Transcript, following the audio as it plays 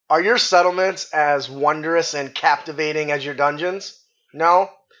Are your settlements as wondrous and captivating as your dungeons? No?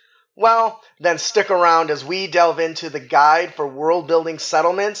 Well, then stick around as we delve into the guide for world-building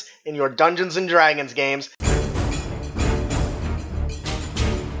settlements in your Dungeons & Dragons games.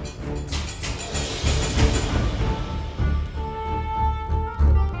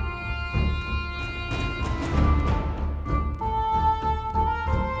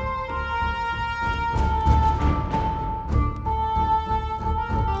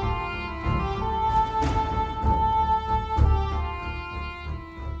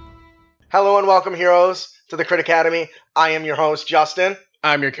 Hello and welcome, heroes, to the Crit Academy. I am your host, Justin.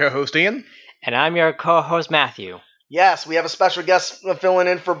 I'm your co-host, Ian. And I'm your co-host, Matthew. Yes, we have a special guest filling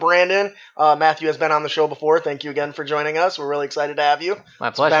in for Brandon. Matthew has been on the show before. Thank you again for joining us. We're really excited to have you.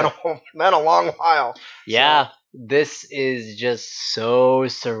 My pleasure. It's been a long while. Yeah, this is just so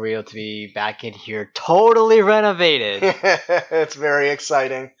surreal to be back in here, totally renovated. It's very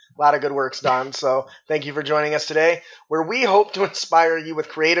exciting. A lot of good work's done. So thank you for joining us today, where we hope to inspire you with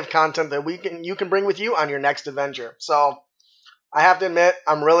creative content that you can bring with you on your next adventure. So I have to admit,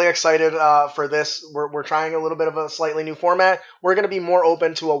 I'm really excited for this. We're trying a little bit of a slightly new format. We're going to be more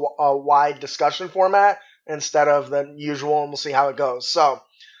open to a wide discussion format instead of the usual, and we'll see how it goes. So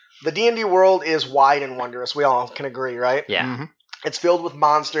the D&D world is wide and wondrous. We all can agree, right? Yeah. Mm-hmm. It's filled with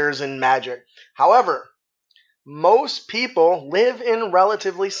monsters and magic. However, most people live in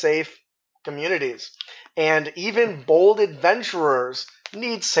relatively safe communities, and even bold adventurers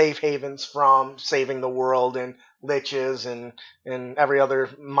need safe havens from saving the world and liches and every other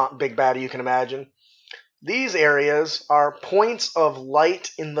big baddie you can imagine. These areas are points of light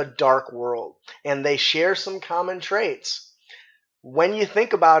in the dark world, and they share some common traits. When you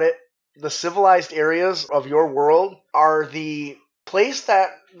think about it, the civilized areas of your world are the place that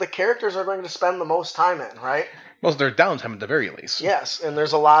the characters are going to spend the most time in, right? Most of their downtime at the very least. Yes, and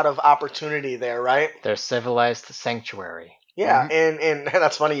there's a lot of opportunity there, right? Their civilized sanctuary. Yeah, and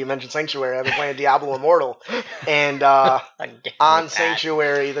that's funny you mentioned Sanctuary. I've been playing Diablo Immortal, and on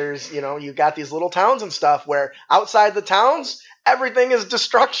Sanctuary, there's, you got these little towns and stuff where outside the towns, everything is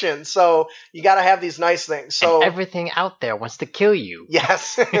destruction. So you got to have these nice things. So and everything out there wants to kill you.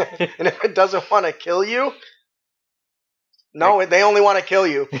 Yes, and if it doesn't want to kill you, no, they only want to kill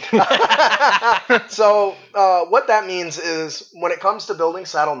you. So what that means is when it comes to building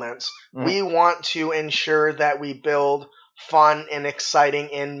settlements, we want to ensure that we build fun and exciting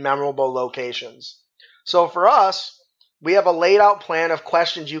and memorable locations. So for us, we have a laid out plan of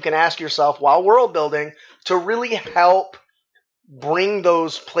questions you can ask yourself while world building to really help bring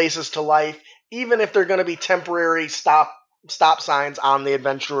those places to life, even if they're going to be temporary stop signs on the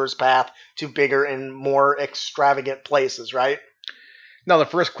adventurer's path to bigger and more extravagant places, right? Now, the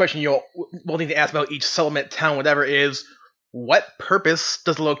first question you'll need to ask about each settlement, town, whatever, is what purpose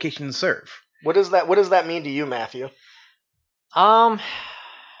does the location serve? What does that mean to you, Matthew? There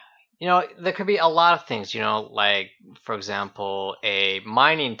could be a lot of things, like, for example, a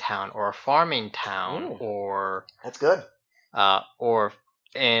mining town or a farming town. Or that's good.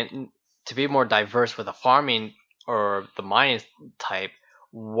 And to be more diverse with the farming or the mining type,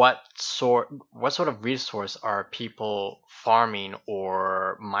 what sort of resource are people farming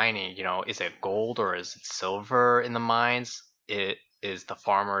or mining? Is it gold or is it silver in the mines? Is the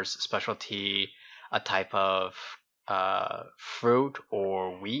farmer's specialty a type of fruit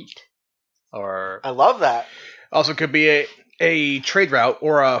or wheat? Or I love that. Also could be a trade route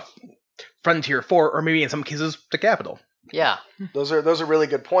or a frontier fort, or maybe in some cases the capital. Yeah. Those are really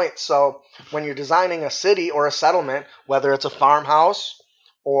good points. So when you're designing a city or a settlement, whether it's a farmhouse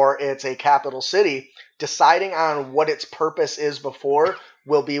or it's a capital city, deciding on what its purpose is before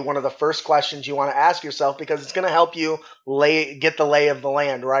will be one of the first questions you want to ask yourself, because it's going to help you get the lay of the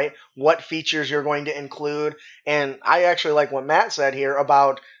land, right? What features you're going to include. And I actually like what Matt said here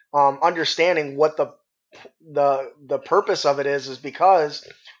about understanding what the purpose of it is because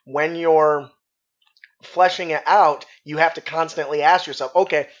when you're fleshing it out, you have to constantly ask yourself,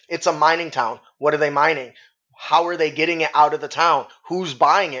 okay, it's a mining town. What are they mining? How are they getting it out of the town? Who's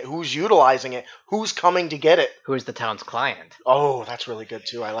buying it? Who's utilizing it? Who's coming to get it? Who's the town's client? Oh, that's really good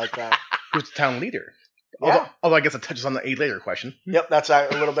too. I like that. Who's the town leader? Yeah. Although I guess it touches on the later question. Yep, that's a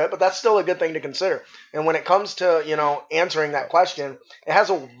little bit, but that's still a good thing to consider. And when it comes to, answering that question, it has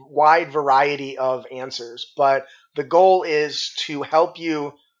a wide variety of answers, but the goal is to help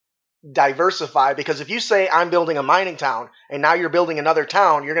you diversify, because if you say I'm building a mining town and now you're building another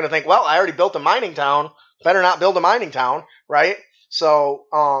town, you're going to think, well, I already built a mining town, better not build a mining town, right? So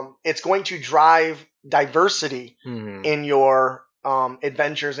it's going to drive diversity in your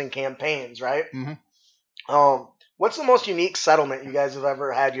adventures and campaigns, right? Mm-hmm. What's the most unique settlement you guys have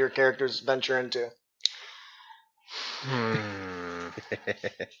ever had your characters venture into?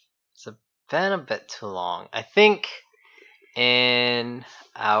 It's been a bit too long. I think in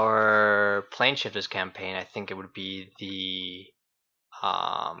our Planeshifters campaign, I think it would be the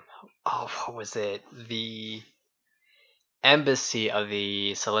what was it? The embassy of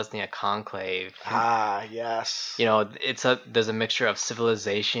the Selesnya Conclave. Ah, yes. You know, there's a mixture of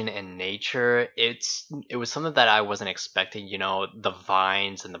civilization and nature. It was something that I wasn't expecting. You know, the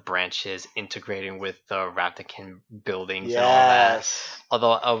vines and the branches integrating with the Ravnican buildings and all that. Yes.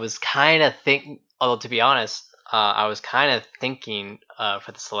 Although to be honest, I was kind of thinking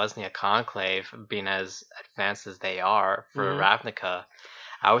for the Selesnya Conclave, being as advanced as they are for Ravnica,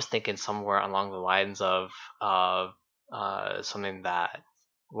 I was thinking somewhere along the lines of something that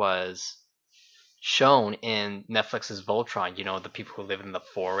was shown in Netflix's Voltron. You know, the people who live in the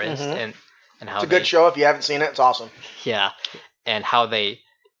forest and how It's a good show. If you haven't seen it, it's awesome. Yeah, and how they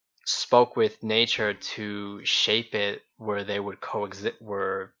spoke with nature to shape it where they would coexist,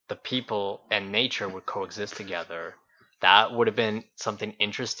 where the people and nature would coexist together. That would have been something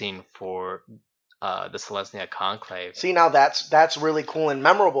interesting for the Selesnya Conclave. See, now that's really cool and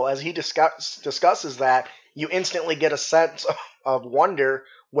memorable. As he discusses that, you instantly get a sense of wonder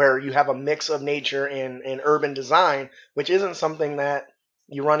where you have a mix of nature and urban design, which isn't something that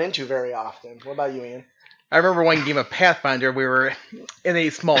you run into very often. What about you, Ian? I remember one game of Pathfinder, we were in a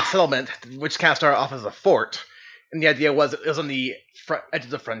small settlement, which kind of started off as a fort, and the idea was it was on the edge of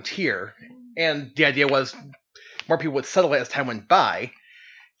the frontier, and the idea was more people would settle it as time went by,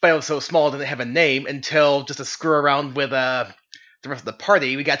 but it was so small it didn't have a name until, just to screw around with the rest of the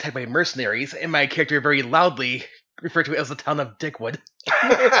party, we got attacked by mercenaries, and my character very loudly referred to it as the town of Dickwood.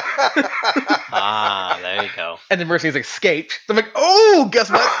 Ah, there you go. And the mercenaries escaped. So I'm like, oh,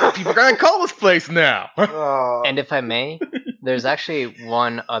 guess what? People are going to call this place now. Oh. And if I may, there's actually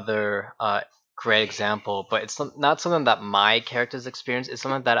one other great example, but it's not something that my characters experience. It's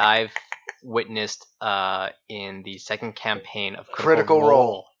something that I've witnessed in the second campaign of Critical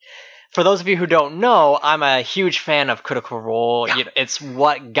Role. For those of you who don't know, I'm a huge fan of Critical Role. Yeah. You know, it's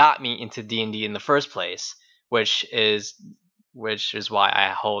what got me into D&D in the first place, which is why I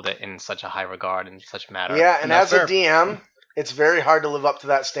hold it in such a high regard in such a matter. Yeah, and Yes, as sir. a DM, it's very hard to live up to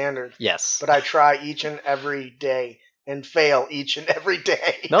that standard. Yes. But I try each and every day and fail each and every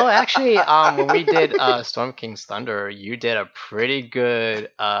day. No, actually, when we did Storm King's Thunder, you did a pretty good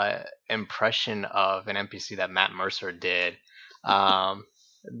impression of an NPC that Matt Mercer did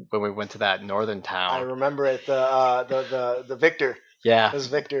when we went to that northern I town. remember it. The Victor. Yeah, It was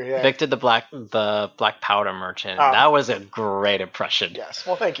Victor. Yeah. Victor the black powder merchant. Oh. That was a great impression. Yes.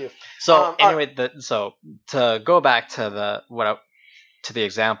 Well, thank you. So anyway, so to go back to the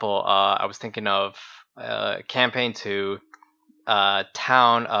example, I was thinking of campaign 2,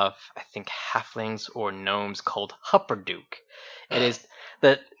 town of, I think, halflings or gnomes called Hupperduke. It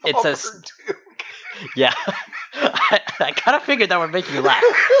says, yeah. I kind of figured that would make you laugh.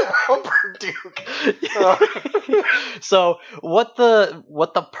 Hupperduke. So what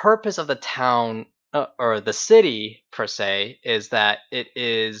the purpose of the town or the city per se is that it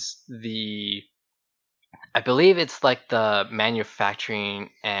is I believe it's like the manufacturing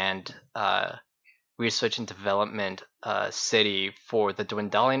and research and development city for the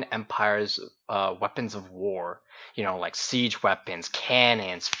Dwendalian Empire's weapons of war. You know, like siege weapons,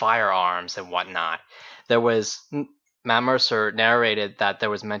 cannons, firearms, and whatnot. Matt Mercer narrated that there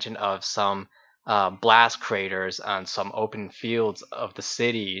was mention of some blast craters on some open fields of the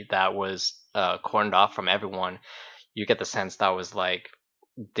city that was cordoned off from everyone. You get the sense that was like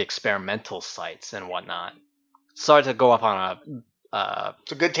the experimental sites and whatnot. Sorry to go off on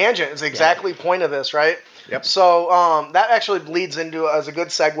It's a good tangent. It's exactly the point of this, right? Yep. So that actually leads into, as a good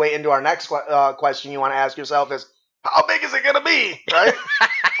segue into our next question you want to ask yourself is, how big is it going to be, right?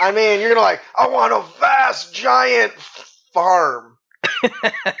 I mean, you're going to I want a vast, giant farm.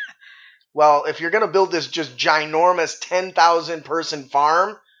 Well, if you're going to build this just ginormous 10,000 person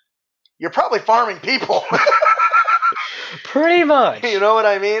farm, you're probably farming people. pretty much. You know what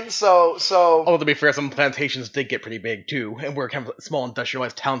I mean? So Although, to be fair, some plantations did get pretty big, too, and were kind of small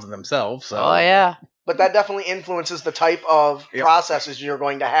industrialized towns in themselves. So. Oh yeah. but that definitely influences the type of Yep. processes you're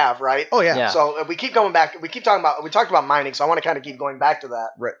going to have, right? Oh, yeah. Yeah. So we keep going back. We talked about mining, so I want to kind of keep going back to that.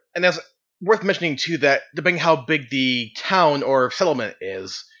 Right. And that's worth mentioning, too, that depending how big the town or settlement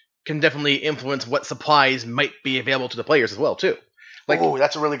is, can definitely influence what supplies might be available to the players as well, too. Ooh,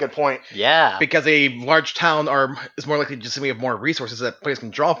 that's a really good point. Yeah. Because a large town is more likely just to have more resources that players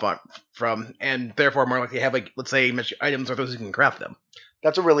can draw from, and therefore more likely to have, let's say, items or those who can craft them.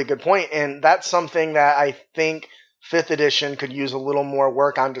 That's a really good point, and that's something that I think 5th edition could use a little more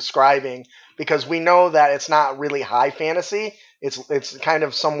work on describing, because we know that it's not really high fantasy. It's kind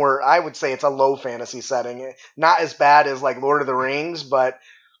of somewhere, I would say it's a low fantasy setting. Not as bad as like Lord of the Rings, but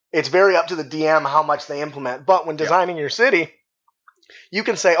it's very up to the DM how much they implement. But when designing your city, you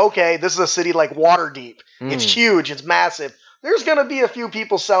can say, okay, this is a city like Waterdeep. It's huge. It's massive. There's going to be a few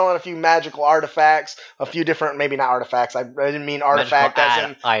people selling a few magical artifacts, a few different, maybe not artifacts. I didn't mean artifact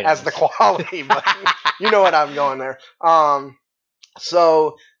as the quality, but you know what I'm going there.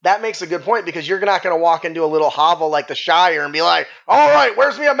 So that makes a good point, because you're not going to walk into a little hovel like the Shire and be like, all right,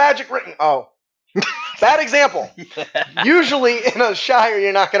 where's me a magic ring? Oh, bad example. Usually in a Shire,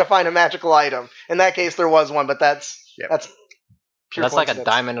 you're not going to find a magical item. In that case, there was one, but that's pure That's like a coincidence.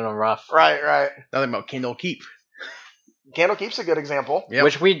 diamond in a rough. Right. Nothing about Candlekeep. Candlekeep's a good example. Yep.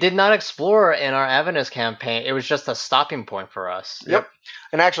 Which we did not explore in our Avernus campaign. It was just a stopping point for us. Yep.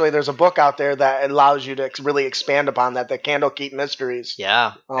 And actually, there's a book out there that allows you to really expand upon that, the Candlekeep Mysteries.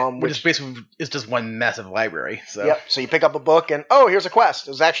 Yeah. Which is basically is just one massive library. So. Yep. So you pick up a book and, oh, here's a quest.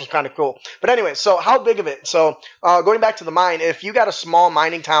 It was actually kind of cool. But anyway, so how big of it? So going back to the mine, if you got a small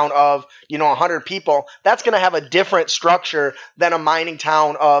mining town of, 100 people, that's going to have a different structure than a mining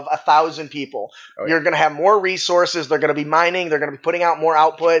town of 1,000 people. Oh, yeah. You're going to have more resources. They're going to be mining. They're going to be putting out more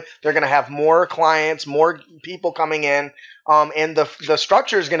output. They're going to have more clients, more people coming in. And the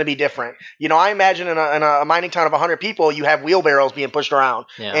structure is going to be different. I imagine in a mining town of 100 people, you have wheelbarrows being pushed around.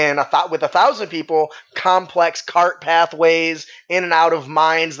 Yeah. And with 1,000 people, complex cart pathways in and out of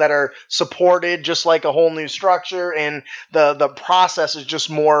mines that are supported, just like a whole new structure. And the process is just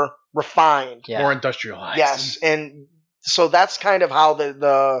more refined. Yeah. More industrialized. Yes. And so that's kind of how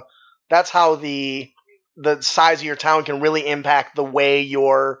that's how the size of your town can really impact the way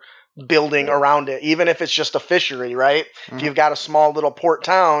you're building around it, even if it's just a fishery, right? If you've got a small little port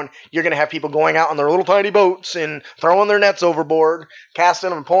town, you're going to have people going out on their little tiny boats and throwing their nets overboard, casting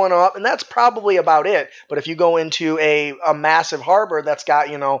them and pulling them up, and that's probably about it. But if you go into a massive harbor that's got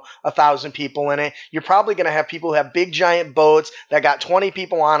 1,000 people in it, you're probably going to have people who have big giant boats that got 20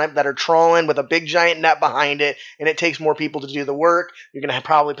 people on it that are trolling with a big giant net behind it, and it takes more people to do the work. You're going to have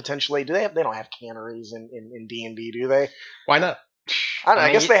probably potentially they don't have canneries in D&D, do they? Why not? I don't know.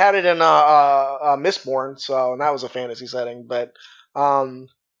 I guess they had it in Mistborn, and that was a fantasy setting. But the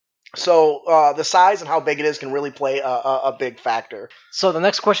size and how big it is can really play a big factor. So the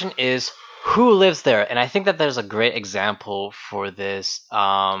next question is, who lives there? And I think that there's a great example for this.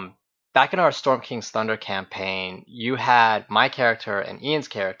 Back in our Storm King's Thunder campaign, you had my character and Ian's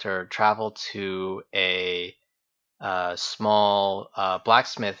character travel to a small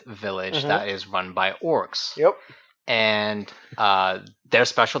blacksmith village that is run by orcs. Yep. And their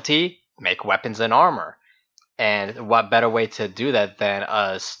specialty, make weapons and armor. And what better way to do that than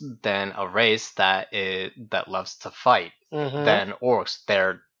a race that loves to fight than orcs?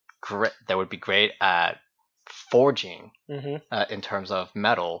 They would be great at forging in terms of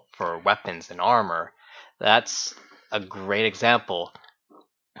metal for weapons and armor. That's a great example.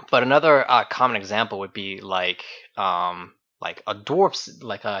 But another common example would be like a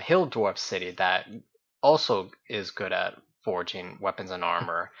hill dwarf city that also is good at forging weapons and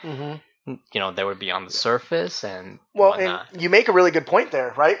armor. They would be on the surface and whatnot. And you make a really good point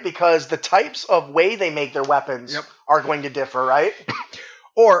there, right? Because the types of way they make their weapons are going to differ, right?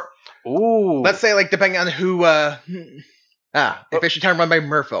 Or ooh, let's say, like, depending on who a fishing town run by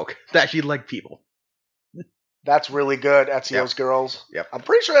merfolk that actually like people. That's really good, Ezio's Girls. Yep. I'm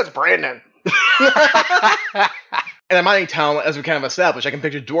pretty sure that's Brandon. In a mining town, as we kind of established, I can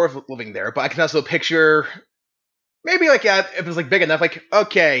picture dwarves living there, but I can also picture maybe if it's like big enough, like,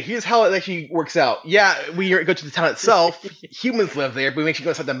 okay, here's how it actually works out. Yeah, we go to the town itself. Humans live there, but we actually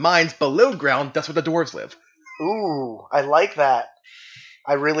go inside the mines below ground. That's where the dwarves live. Ooh, I like that.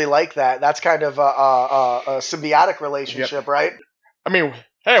 I really like that. That's kind of a symbiotic relationship, right? I mean,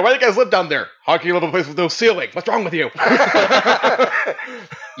 hey, why do you guys live down there? How can you live in a place with no ceiling? What's wrong with you?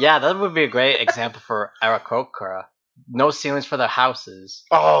 Yeah, that would be a great example for Aarakocra. No ceilings for their houses.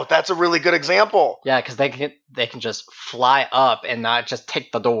 Oh, that's a really good example. Yeah, because they can just fly up and not just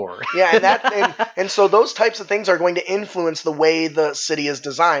take the door. Yeah, and so those types of things are going to influence the way the city is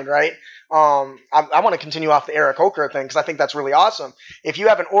designed, right? I want to continue off the Aarakocra thing because I think that's really awesome. If you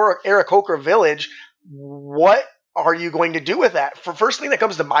have an Aarakocra village, what are you going to do with that? For first thing that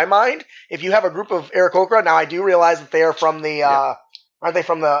comes to my mind, if you have a group of Aarakocra, now I do realize that they are from the aren't they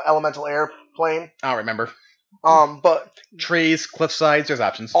from the elemental airplane? I don't remember. But trees, cliff sides, there's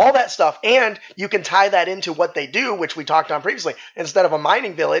options. All that stuff. And you can tie that into what they do, which we talked on previously. Instead of a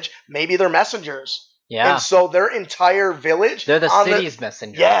mining village, maybe they're messengers. Yeah. And so their entire village, They're the on city's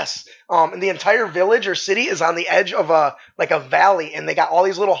messenger. yes, and the entire village or city is on the edge of a valley, and they got all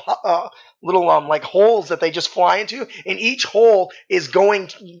these little like holes that they just fly into, and each hole is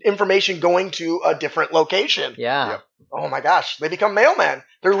information going to a different location. Yeah. Yep. Oh my gosh, they become mailmen.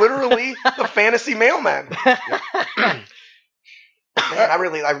 They're literally the fantasy mailmen.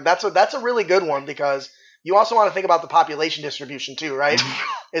 Man, that's a really good one, because you also want to think about the population distribution too, right?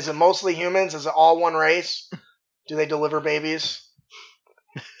 Is it mostly humans? Is it all one race? Do they deliver babies?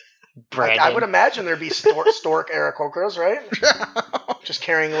 I would imagine there'd be stork Aarakocras, right? Just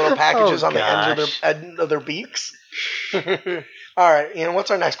carrying little packages on the end of their beaks. All right, Ian, what's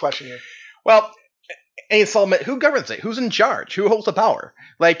our next question here? Well, any settlement, who governs it? Who's in charge? Who holds the power?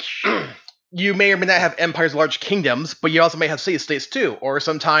 Like, you may or may not have empires, large kingdoms, but you also may have city-states too. Or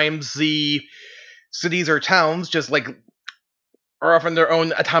sometimes the cities or towns just like are off in their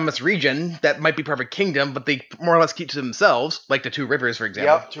own autonomous region that might be part of a kingdom, but they more or less keep to themselves, like the Two Rivers, for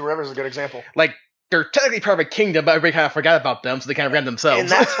example. Yep, Two Rivers is a good example. Like, they're technically part of a kingdom, but everybody kind of forgot about them, so they kind of ran themselves. And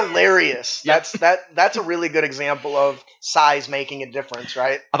that's hilarious. Yep. That's a really good example of size making a difference,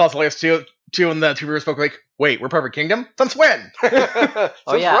 right? I thought it was hilarious too when the Two Rivers spoke like, wait, we're part of a kingdom? Since when? Since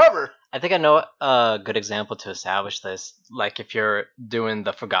yeah. forever. I think I know a good example to establish this. Like if you're doing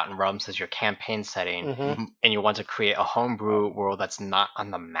the Forgotten Realms as your campaign setting, Mm-hmm. and you want to create a homebrew world that's not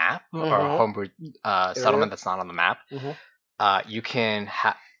on the map, or a Mhm. homebrew settlement that's not on the map, Mhm. you can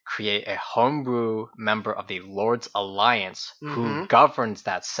create a homebrew member of the Lord's Alliance who Mhm. governs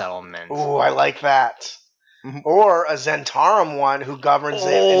that settlement. Ooh, I like that. Mhm. Or a Zentarum one who governs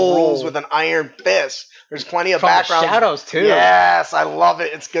it and rules with an iron fist. There's plenty of From the background. shadows too. Yes, I love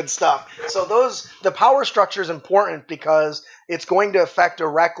it. It's good stuff. So the power structure is important because it's going to affect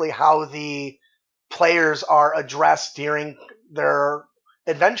directly how the players are addressed during their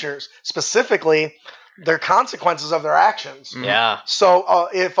adventures, specifically their consequences of their actions. Yeah. So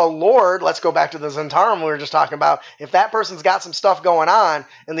if a lord, let's go back to the Zentarum we were just talking about, if that person's got some stuff going on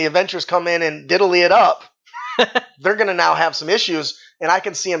and the adventurers come in and diddly it up, they're going to now have some issues. And I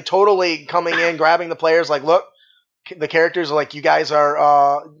can see him totally coming in, grabbing the players like, look, the characters are like, you guys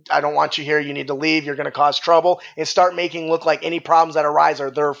are, I don't want you here. You need to leave. You're going to cause trouble. And start making look like any problems that arise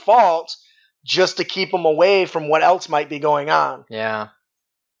are their fault just to keep them away from what else might be going on. Yeah.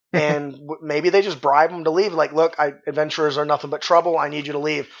 And maybe they just bribe them to leave. Like, look, adventurers are nothing but trouble. I need you to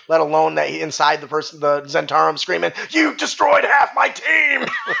leave. Let alone that inside the Zentarum screaming, you destroyed half my team.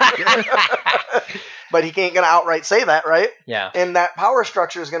 But he ain't going to outright say that, right? Yeah. And that power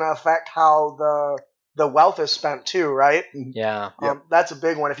structure is going to affect how the wealth is spent too, right? Yeah. That's a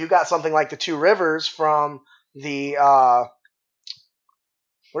big one. If you got something like the Two Rivers from the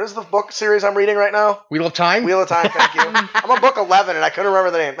what is the book series I'm reading right now? Wheel of Time? Wheel of Time, thank you. I'm on book 11 and I couldn't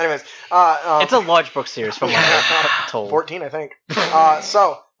remember the name. Anyways. It's a large book series from what I'm told. 14, I think. In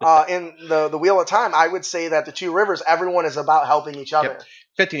the Wheel of Time, I would say that the Two Rivers, everyone is about helping each other. Yep.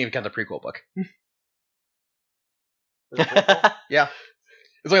 15 becomes a prequel book. Is it prequel? Yeah.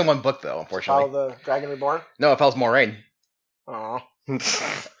 There's only one book, though, unfortunately. Follow the Dragon Reborn? No, it follows Moraine. Aw.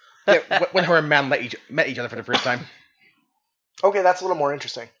 Yeah, when her and Man met each other for the first time. Okay, that's a little more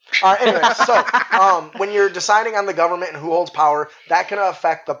interesting. Anyway, so when you're deciding on the government and who holds power, that can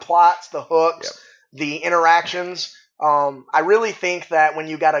affect the plots, the hooks, the interactions. I really think that when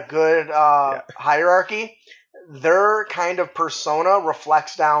you got a good hierarchy, their kind of persona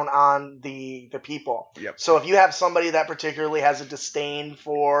reflects down on the people. Yep. So if you have somebody that particularly has a disdain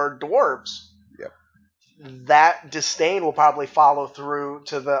for dwarves, that disdain will probably follow through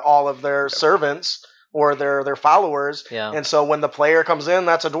to all of their servants or their followers. Yeah. And so when the player comes in,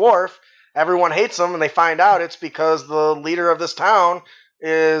 that's a dwarf, everyone hates them, and they find out it's because the leader of this town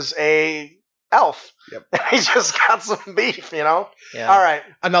is a elf. Yep. He just got some beef, you know? Yeah. All right.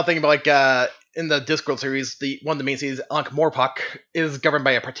 I'm not thinking about, like, in the Discworld series, one of the main cities, Ankh-Morpork, is governed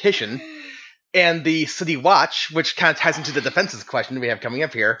by a partition, and the City Watch, which kind of ties into the defenses question we have coming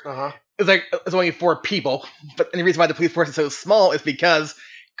up here, it's only 4 people, but and the reason why the police force is so small is because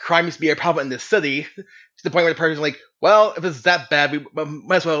crime used to be a problem in this city, to the point where the person's like, well, if it's that bad, we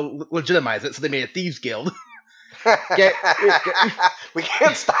might as well legitimize it, so they made a thieves guild. We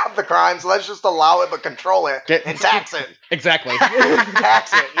can't stop the crime, so let's just allow it but control it and tax it. Exactly.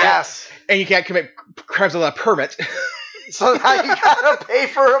 Tax it, yes. And you can't commit crimes without a permit. So now you gotta pay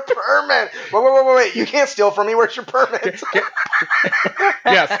for a permit. Wait. You can't steal from me. Where's your permit?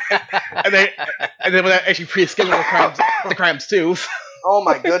 Yes. And then without actually pre-scheduling the crimes too. Oh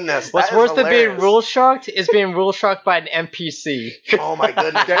my goodness. What's that is worse than being hilarious. rule sharked is being rule sharked by an NPC. Oh my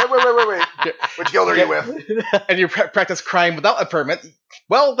goodness. Wait. Which guild are you with? And you practice crime without a permit.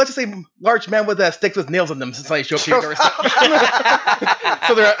 Well, let's just say large men with sticks with nails in them since I show up to your doorstep.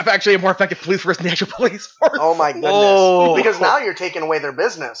 So they're actually a more effective police force than the actual police force. Oh my goodness. Oh. Because now you're taking away their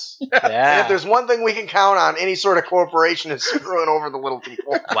business. And Yeah. if there's one thing we can count on, any sort of corporation is screwing over the little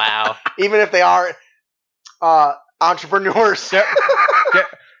people. Wow. Even if they are entrepreneurs Yep.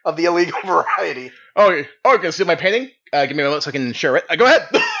 of the illegal variety. Oh, you're gonna see my painting? Give me a moment so I can share it. Go ahead.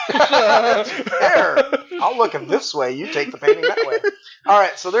 There. I'll look it this way. You take the painting that way. All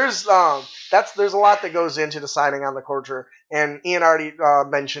right. So there's a lot that goes into deciding on the culture, and Ian already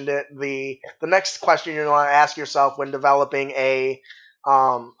mentioned it. The next question you're going to ask yourself when developing a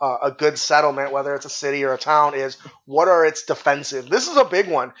good settlement, whether it's a city or a town, is what are its defensive? This is a big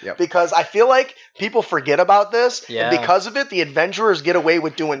one because I feel like people forget about this. Yeah. And because of it, the adventurers get away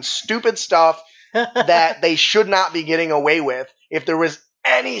with doing stupid stuff that they should not be getting away with if there was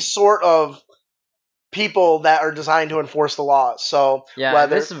any sort of people that are designed to enforce the laws. So Yeah,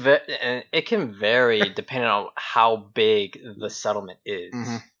 whether and it can vary depending on how big the settlement is.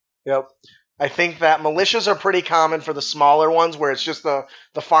 Mhm. Yep. I think that militias are pretty common for the smaller ones where it's just the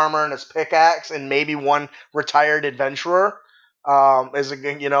farmer and his pickaxe and maybe one retired adventurer.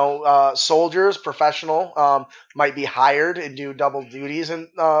 Soldiers, professional, might be hired and do double duties in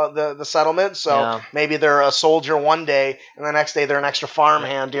the settlement. So Yeah. maybe they're a soldier one day and the next day they're an extra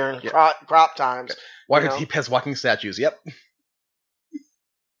farmhand during crop times. Why You could know? he has walking statues? Yep.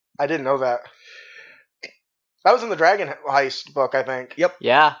 I didn't know that. That was in the Dragon Heist book, I think. Yep.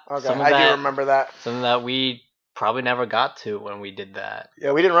 Yeah. Okay, Some of I that, do remember that. Something that we probably never got to when we did that.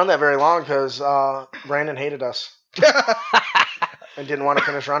 Yeah, we didn't run that very long because Brandon hated us and didn't want to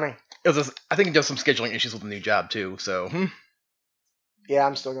finish running. It was just, I think just some scheduling issues with the new job too. So Yeah,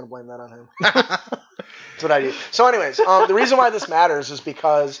 I'm still going to blame that on him. That's what I do. So anyways, the reason why this matters is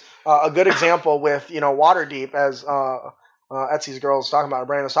because a good example with, Waterdeep, as Etsy's girl is talking about, or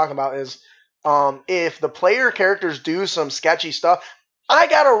Brandon's talking about, is if the player characters do some sketchy stuff. I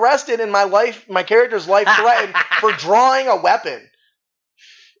got arrested in my character's life threatened for drawing a weapon.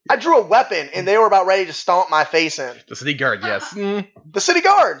 I drew a weapon and they were about ready to stomp my face in. the city guard, yes. The city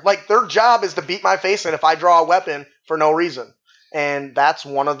guard, like, their job is to beat my face in if I draw a weapon for no reason. And that's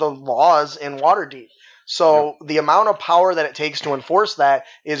one of the laws in Waterdeep. So the amount of power that it takes to enforce that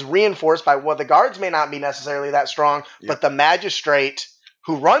is reinforced by what the guards may not be necessarily that strong, but the magistrate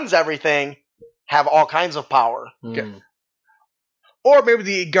who runs everything have all kinds of power. Mm. Or maybe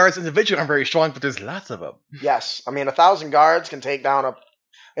the guards individually aren't very strong, but there's lots of them. Yes. I mean, 1,000 guards can take down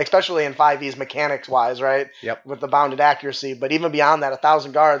especially in 5e's mechanics-wise, right? Yep. With the bounded accuracy. But even beyond that,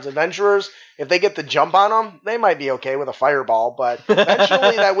 1,000 guards, adventurers, if they get the jump on them, they might be okay with a fireball. But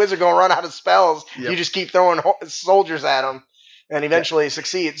eventually that wizard going to run out of spells. Yep. You just keep throwing soldiers at them and eventually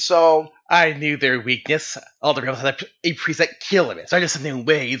succeed. So I knew their weakness. All the rebels had a preset kill limit, so I just sent in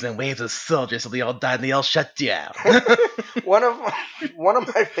waves and waves of soldiers, so they all died and they all shut down. one of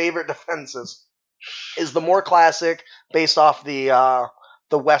my favorite defenses is the more classic, based off the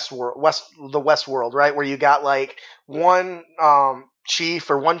West world, right, where you got like one chief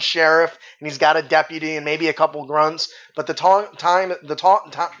or one sheriff, and he's got a deputy and maybe a couple grunts, but the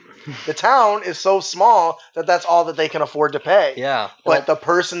town is so small that that's all that they can afford to pay. Yeah. But the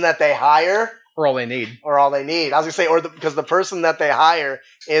person that they hire Or all they need. or all they need. I was gonna say, because the person that they hire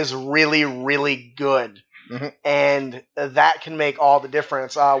is really, really good, and that can make all the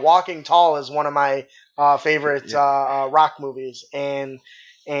difference. Walking Tall is one of my favorite rock movies, and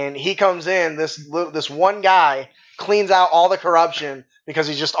he comes in. This one guy cleans out all the corruption because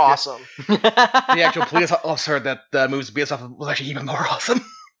he's just awesome. The actual police officer that the movie's based off of was actually even more awesome.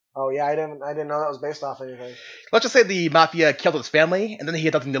 Oh yeah, I didn't know that was based off anything. Let's just say the mafia killed his family, and then he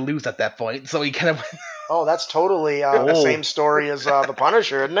had nothing to lose at that point, so he kind of went. Oh, that's totally the same story as The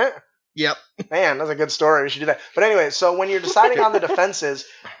Punisher, isn't it? Yep. Man, that's a good story. We should do that. But anyway, so when you're deciding on the defenses,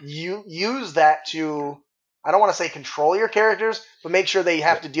 you use that to, I don't want to say control your characters, but make sure they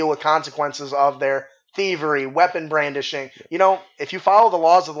have to deal with consequences of their thievery, weapon brandishing. If you follow the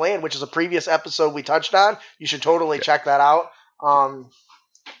laws of the land, which is a previous episode we touched on, you should totally check that out.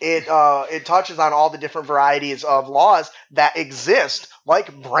 It touches on all the different varieties of laws that exist,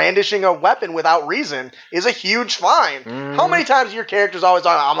 like brandishing a weapon without reason is a huge fine. How many times your character's always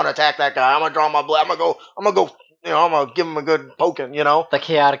on, I'm gonna attack that guy, I'm gonna draw my blade, I'm gonna give him a good poking, The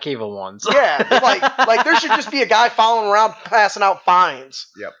chaotic evil ones. Yeah, like there should just be a guy following around passing out fines.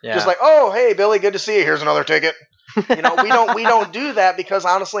 Yep. Yeah. Just like, oh hey Billy, good to see you, here's another ticket. We don't do that because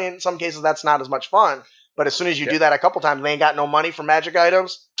honestly in some cases that's not as much fun. But as soon as you do that a couple times, they ain't got no money for magic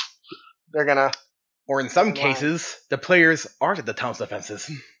items. They're gonna. Or in some Line. cases, the players aren't at the town's defenses.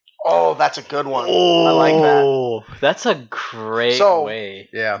 Oh, that's a good one. I like that. Oh, that's a great So- way.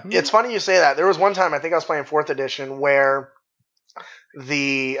 Yeah. It's funny you say that. There was one time, I think I was playing 4th edition, where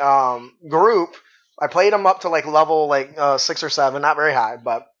the group, I played them up to like level 6 or 7, not very high,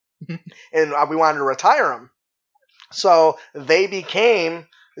 but and we wanted to retire them. So they became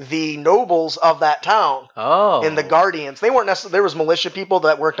the nobles of that town Oh. and the guardians. They weren't necessarily, there was militia people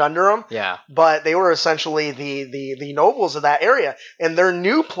that worked under them, Yeah. but they were essentially the nobles of that area. And their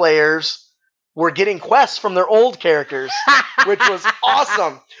new players were getting quests from their old characters, which was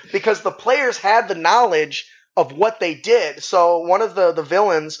awesome because the players had the knowledge of what they did. So one of the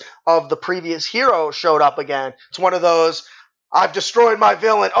villains of the previous hero showed up again. It's one of those, I've destroyed my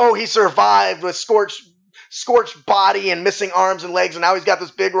villain. Oh, he survived with scorched body and missing arms and legs, and now he's got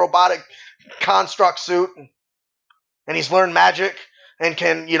this big robotic construct suit, and he's learned magic and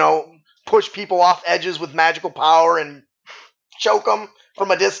can, push people off edges with magical power and choke them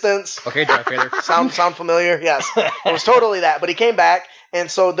from a distance. Okay, Darth Vader. Sound familiar? Yes. It was totally that. But he came back, and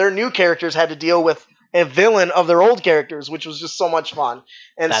so their new characters had to deal with a villain of their old characters, which was just so much fun.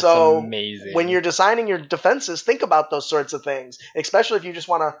 And That's so amazing. when you're designing your defenses, think about those sorts of things, especially if you just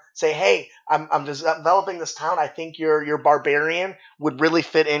want to say, hey, I'm developing this town. I think your barbarian would really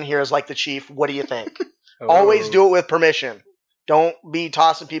fit in here as like the chief. What do you think? Always do it with permission. Don't be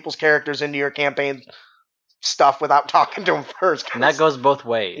tossing people's characters into your campaign stuff without talking to them first. And that goes both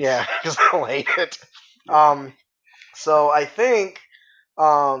ways. Yeah, because they'll hate it. So I think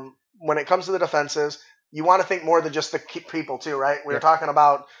when it comes to the defenses, you want to think more than just the people too, right? We were talking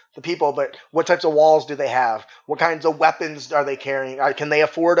about the people, but what types of walls do they have? What kinds of weapons are they carrying? Can they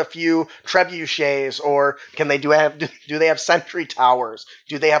afford a few trebuchets, or can they do they have sentry towers?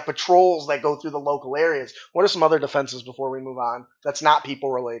 Do they have patrols that go through the local areas? What are some other defenses before we move on? That's not people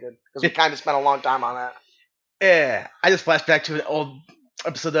related, because we kind of spent a long time on that. Yeah, I just flashed back to an old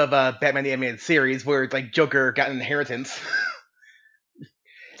episode of Batman the Animated Series where like Joker got an inheritance.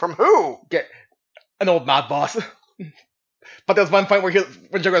 From who? Get an old mob boss. But there was one point where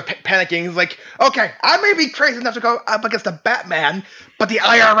when Joker was panicking, he's like, "Okay, I may be crazy enough to go up against the Batman, but the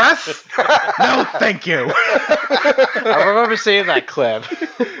IRS? No, thank you." I remember seeing that clip.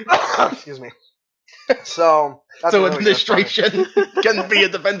 Excuse me. So that's So really administration can be a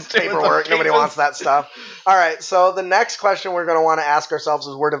defense too. paperwork. Nobody wants that stuff. All right. So the next question we're going to want to ask ourselves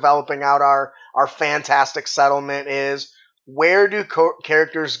as we're developing out our fantastic settlement is, where do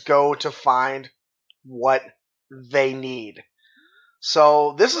characters go to find what they need?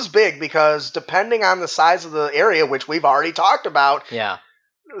 So this is big because depending on the size of the area, which we've already talked about, Yeah.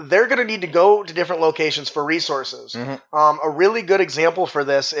 they're going to need to go to different locations for resources. Mhm. A really good example for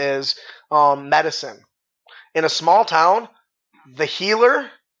this is medicine. In a small town, the healer,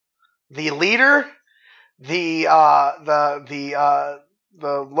 the leader, the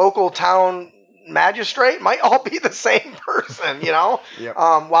local town magistrate might all be the same person, Yep.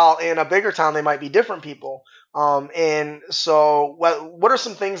 While in a bigger town, they might be different people. And so what are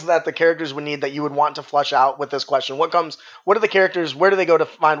some things that the characters would need that you would want to flesh out with this question? What are the characters, where do they go to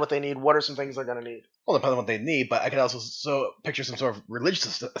find what they need? What are some things they're going to need? Well, depending on what they need, but I could also picture some sort of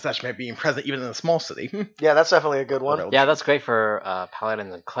religious attachment being present even in a small city. Yeah, that's definitely a good one. Yeah, that's great for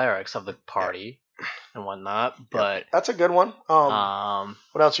paladins and clerics of the party and whatnot. But That's a good one.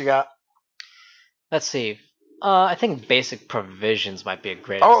 What else you got? let's see. I think basic provisions might be a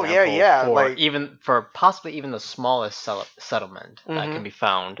great Oh, example yeah, for possibly even the smallest settlement that Mhm. can be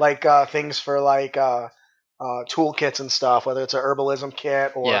found. Like things for toolkits and stuff, whether it's a herbalism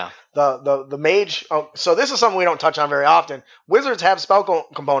kit or Yeah. the mage. Oh, so this is something we don't touch on very often. Wizards have spell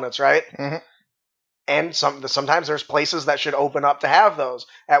components, right? Mhm. And sometimes there's places that should open up to have those.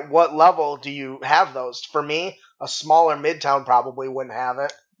 At what level do you have those? For me, a smaller midtown probably wouldn't have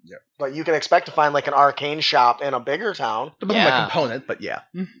it. Yep. But you can expect to find like an arcane shop in a bigger town. Depends on the Yeah. component, but yeah.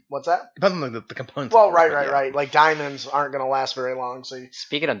 What's that? Depends on the components. Well, of course, right, but right, yeah. right. Like diamonds aren't going to last very long. So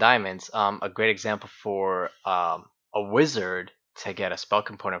Speaking of diamonds, a great example for a wizard to get a spell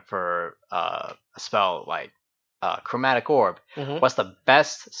component for a spell like Chromatic Orb. Mhm. What's the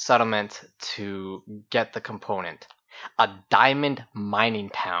best settlement to get the component? A diamond mining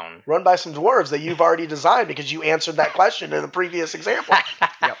town. run by some dwarves that you've already designed because you answered that question in the previous example.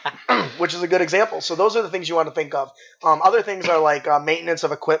 Yep. Which is a good example. So those are the things you want to think of. Other things are like maintenance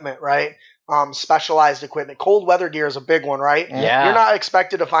of equipment, right? specialized equipment. Cold weather gear is a big one, right? Yeah. You're not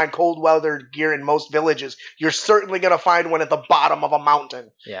expected to find cold weather gear in most villages. You're certainly going to find one at the bottom of a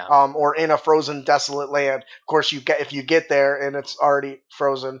mountain, Yeah. or in a frozen, desolate land. Of course, if you get there and it's already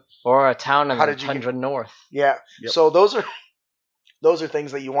frozen. Or a town in How the did you tundra north. Yeah. Yep. So those are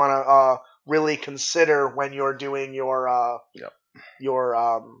things that you want to really consider when you're doing your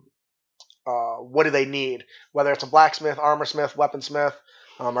what do they need? Whether it's a blacksmith, armorsmith, weaponsmith,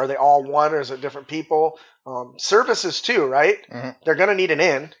 are they all one or is it different people? Services too, right? Mhm. They're gonna need an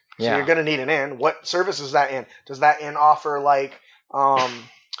inn, so Yeah. you're gonna need an inn. What service is that inn? Does that inn offer like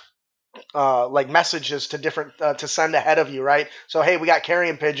messages to different to send ahead of you, right? So hey, we got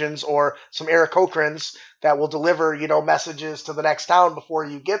carrion pigeons or some Aarakocrans that will deliver, messages to the next town before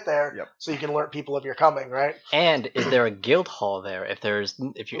you get there, Yep. so you can alert people if you're coming, right? And is there a guild hall there if you Ooh,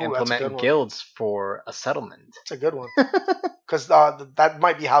 that's a good implement one. guilds for a settlement? That's a good one, because that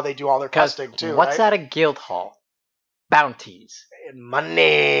might be how they do all their 'Cause testing too. what's right? at a guild hall? Bounties.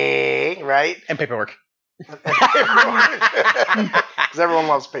 Money, right? And paperwork. Because everyone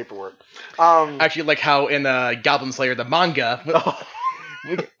loves paperwork. Actually, like how in Goblin Slayer, the manga,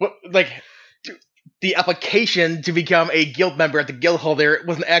 the application to become a guild member at the guild hall there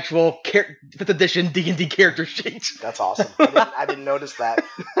was an actual 5th edition D&D character sheet. That's awesome. I didn't notice that.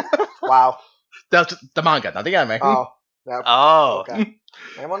 Wow. That's the manga, not the anime. Oh. Yeah. Oh. Okay.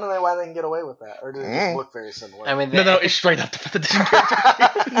 I wonder why they can get away with that, or does it just look very similar? I mean, No, it's straight up the 5th edition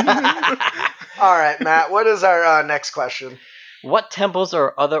character. All right, Matt. What is our next question? what temples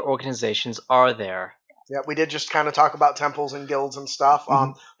or other organizations are there? Yeah, we did just kind of talk about temples and guilds and stuff,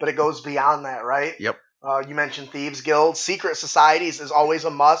 but it goes beyond that, right? Yep. You mentioned thieves guilds. Secret societies is always a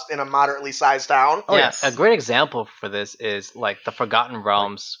must in a moderately sized town. Oh, yeah, yes. a great example for this is like the Forgotten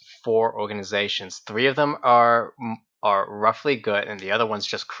Realms 4 organizations. 3 of them are roughly good, and the other one's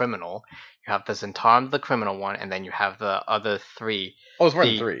just criminal. You have the Zentarum, the criminal one, and then you have the other 3. Oh, it's more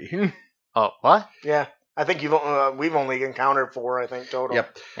than The- 3. Oh, what? Yeah, I think we've only encountered 4, I think, total.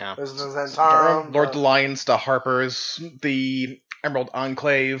 Yep. Yeah. There's the Zentarum, Lord Alliance, the Harpers, the Emerald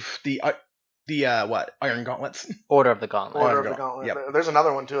Enclave, the Iron Gauntlets. Order of the Gauntlet. Order of the Gauntlet. Gauntlet. Yep. There's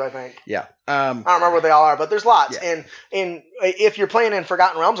another one too, I think. Yeah. I don't remember what they all are, but there's lots. Yeah. And if you're playing in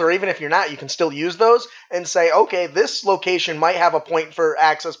Forgotten Realms, or even if you're not, you can still use those and say, okay, this location might have a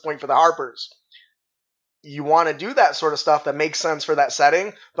access point for the Harpers. You want to do that sort of stuff that makes sense for that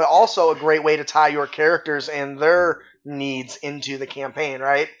setting, but also a great way to tie your characters and their needs into the campaign,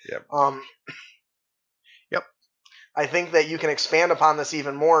 right? Yep. Yep. I think that you can expand upon this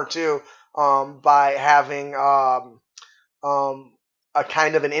even more too, by having a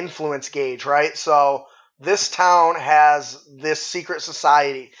kind of an influence gauge, right? So this town has this secret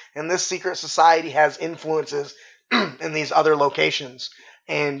society, and this secret society has influences in these other locations.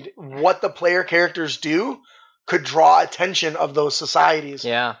 And what the player characters do could draw attention of those societies,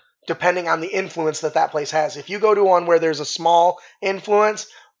 Yeah. depending on the influence that place has. If you go to one where there's a small influence,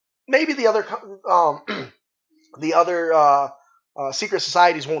 maybe the other secret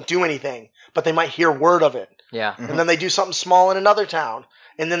societies won't do anything, but they might hear word of it. Yeah. And then they do something small in another town.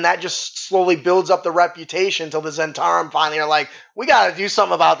 And then that just slowly builds up the reputation until the Zentarum finally are like, we got to do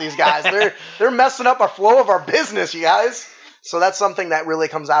something about these guys. They're messing up our flow of our business, you guys. So that's something that really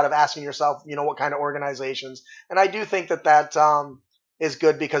comes out of asking yourself, what kind of organizations. And I do think that is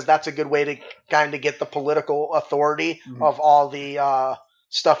good, because that's a good way to kind of get the political authority of all the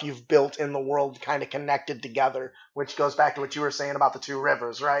stuff you've built in the world kind of connected together, which goes back to what you were saying about the 2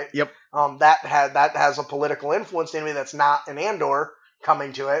 rivers, right? Yep. That has a political influence in me that's not an Andor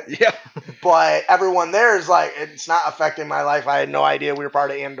coming to it, Yeah. but everyone there is like, it's not affecting my life. I had no idea we were part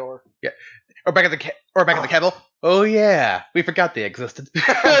of Andor. Or back at the capital. Oh yeah, we forgot they existed.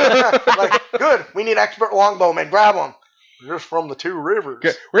 Like, good, we need expert longbowmen. Grab them. You're from the 2 rivers.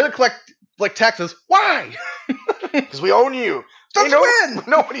 Good. We're gonna collect taxes. Why? Because we own you. Since when?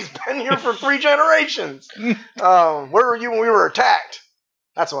 Nobody's been here for 3 generations. Where were you when we were attacked?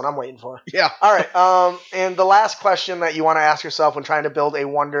 That's what I'm waiting for. Yeah. All right. And the last question that you want to ask yourself when trying to build a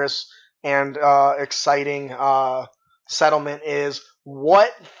wondrous and exciting settlement is,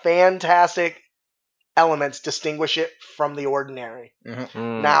 what fantastic elements distinguish it from the ordinary?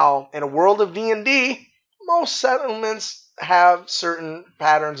 Mm. Now, in a world of D&D, most settlements have certain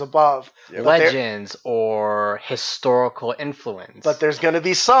patterns above. Yeah. Legends or historical influence. But there's going to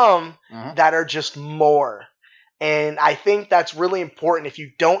be some Mhm. that are just more. And I think that's really important. If you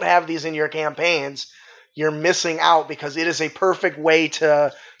don't have these in your campaigns, you're missing out, because it is a perfect way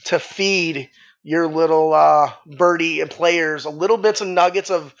to feed your little birdie and players a little bits and nuggets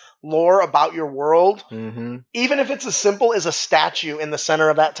of lore about your world, Mm-hmm. even if it's as simple as a statue in the center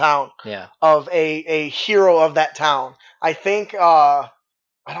of that town Yeah. of a hero of that town. I think I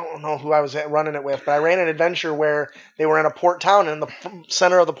don't know who I was running it with, but I ran an adventure where they were in a port town, and in the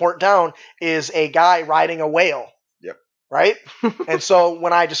center of the port town is a guy riding a whale. Yep. Right? And so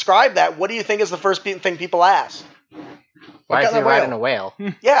when I describe that, what do you think is the first thing people ask? Why What is kind he of riding a whale?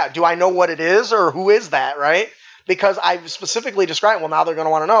 Yeah, do I know what it is or who is that, right? Because I've specifically described, well, now they're going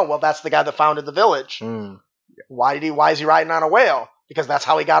to want to know, well, that's the guy that founded the village. Mm. Why is he riding on a whale? Because that's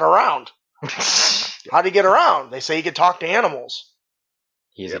how he got around. How did he get around? They say he could talk to animals.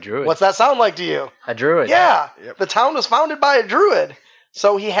 He's a druid. What's that sound like to you? A druid. Yeah, Yep. the town was founded by a druid.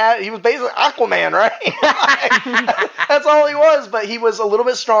 So he was basically Aquaman, right? That's all he was, but he was a little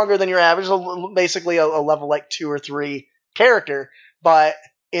bit stronger than your average, basically a level like 2 or 3 character. But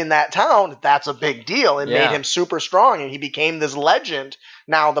in that town, that's a big deal. It made him super strong, and he became this legend.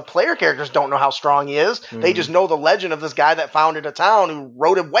 Now, the player characters don't know how strong he is. They just know the legend of this guy that founded a town who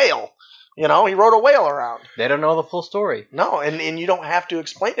rode a whale. You know, he rode a whale around. They don't know the full story. No, and you don't have to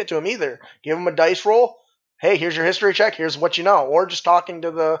explain it to him either. Give him a dice roll. Hey, here's your history check. Here's what you know. Or just talking to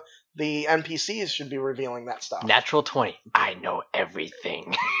the NPCs should be revealing that stuff. Natural 20. I know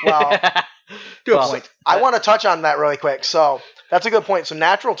everything. Well, To a Well, point. I want to touch on that really quick. So that's a good point. So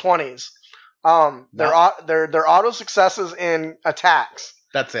natural 20s, they're auto successes in attacks,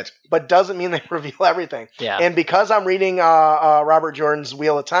 That's it. but doesn't mean they reveal everything. Yeah. And because I'm reading Robert Jordan's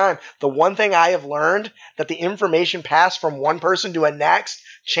Wheel of Time, the one thing I have learned that the information passed from one person to a next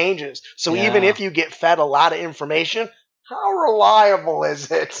changes. So Yeah. even if you get fed a lot of information, how reliable is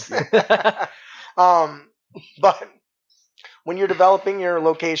it? But when you're developing your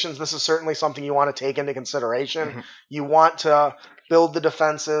locations, this is certainly something you want to take into consideration. Mhm. You want to build the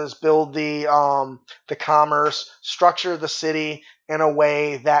defenses, build the commerce, structure the city in a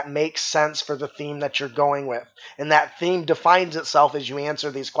way that makes sense for the theme that you're going with. And that theme defines itself as you answer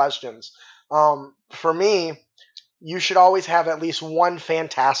these questions. For me, you should always have at least one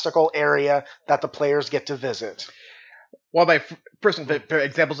fantastical area that the players get to visit. One of my personal favorite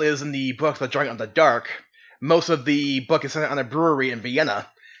examples is in the book, The Drawing on the Dark. Most of the book is centered on a brewery in Vienna.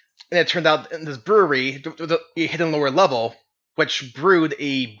 And it turned out in this brewery, there was a hidden lower level, which brewed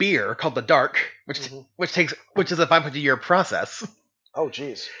a beer called the Dark, which is a 500-year process. Oh,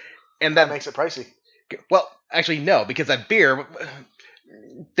 geez. And That that makes it pricey. well, actually no, because that beer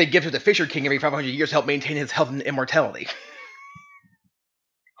they give to the Fisher King every 500 years to help maintain his health and immortality.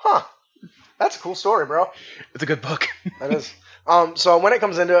 Huh. That's a cool story, bro. It's a good book. That is. So when it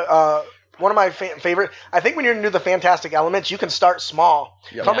comes into one of my favorite, I think when you're into the fantastic elements, you can start small.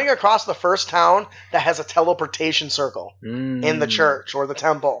 Yep. Coming across the first town that has a teleportation circle Mm. in the church or the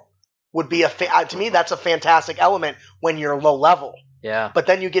temple would be to me that's a fantastic element when you're low level. Yeah. But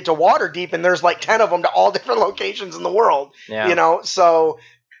then you get to Waterdeep and there's like 10 of them to all different locations in the world. Yeah. You know, so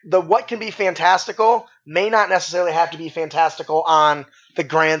what can be fantastical may not necessarily have to be fantastical on the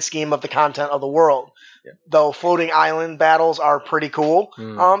grand scheme of the content of the world. Yeah. Though floating island battles are pretty cool.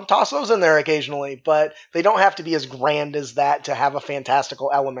 Mm. Toss those in there occasionally, but they don't have to be as grand as that to have a fantastical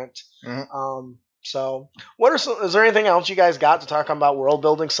element. Mhm. So is there anything else you guys got to talk about world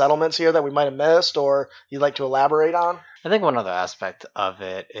building settlements here that we might have missed or you'd like to elaborate on? I think one other aspect of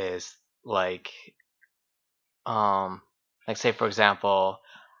it is like say for example,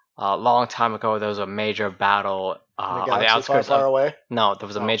 a long time ago there was a major battle on the outskirts far of away. no, there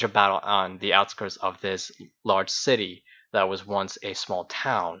was a Oh. major battle on the outskirts of this large city that was once a small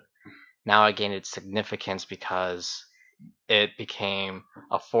town. Now it gained its significance because it became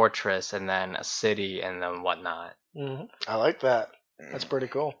a fortress and then a city and then whatnot. I like that. That's pretty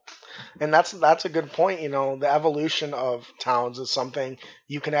cool. And that's a good point. You know, the evolution of towns is something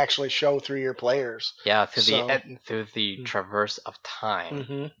you can actually show through your players. Yeah, So- through the traverse of time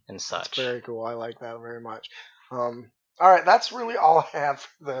Mm-hmm. and such. Very cool. I like that very much. All right, that's really all I have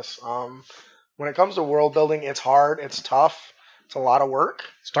for this. When it comes to world building, it's hard. It's tough. It's a lot of work.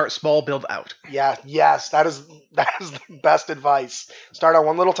 Start small, build out. Yeah, yes, that is the best advice. Start on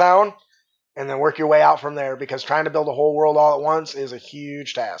one little town, and then work your way out from there. Because trying to build a whole world all at once is a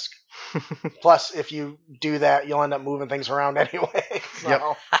huge task. Plus, if you do that, you'll end up moving things around anyway. So,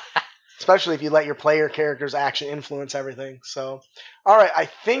 Yep. especially if you let your player character's action influence everything. So, all right, I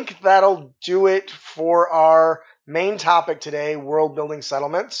think that'll do it for our main topic today, world building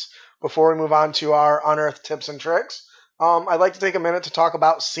settlements. Before we move on to our unearthed tips and tricks, I'd like to take a minute to talk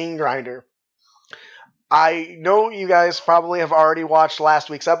about Scene Grinder. I know you guys probably have already watched last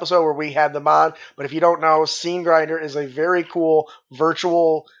week's episode where we had them on, but if you don't know, Scene Grinder is a very cool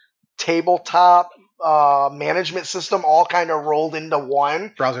virtual tabletop management system all kind of rolled into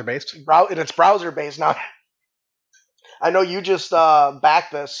one. Browser based. And it's browser based. Now, I know you just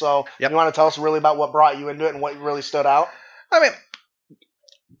backed this, so Yep. you want to tell us really about what brought you into it and what really stood out? I mean,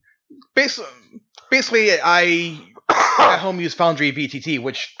 basically, I at home use Foundry VTT,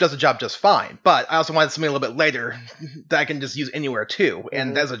 which does the job just fine. But I also wanted something a little bit later that I can just use anywhere too,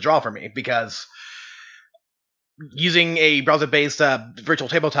 and that's a draw for me because using a browser-based virtual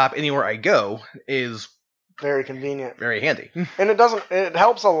tabletop anywhere I go is Very convenient. very handy. And it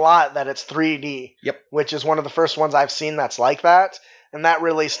helps a lot that it's 3D. Yep. Which is one of the first ones I've seen that's like that. And that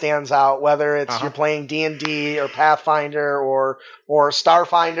really stands out, whether it's you're playing D&D or Pathfinder or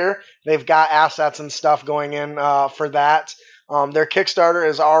Starfinder. They've got assets and stuff going in for that. Their Kickstarter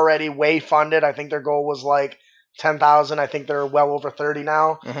is already way funded. I think their goal was like 10,000. I think they're well over 30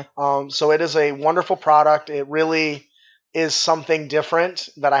 now. So it is a wonderful product. It really is something different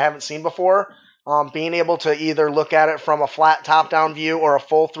that I haven't seen before. Being able to either look at it from a flat top-down view or a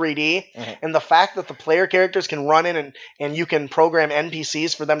full 3D, and the fact that the player characters can run in and you can program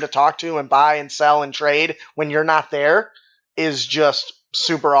NPCs for them to talk to and buy and sell and trade when you're not there is just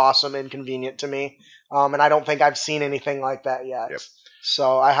super awesome and convenient to me. And I don't think I've seen anything like that yet. Yep.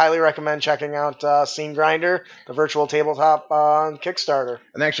 So I highly recommend checking out Scene Grinder, the virtual tabletop on Kickstarter.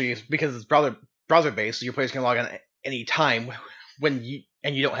 And actually, because it's browser-based, your players can log on any time when you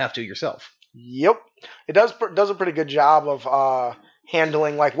don't have to yourself. Yep. It does a pretty good job of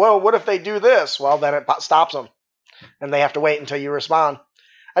handling, like, well, what if they do this? Well, then it stops them, and they have to wait until you respond.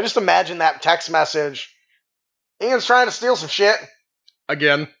 I just imagine that text message. Ian's trying to steal some shit.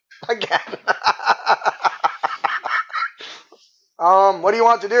 Again. What do you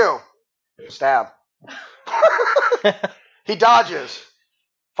want to do? Stab. He dodges.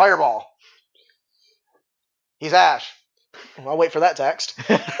 Fireball. He's Ash. I'll wait for that text.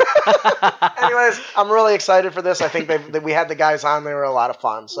 Anyways, I'm really excited for this. I think we had the guys on. They were a lot of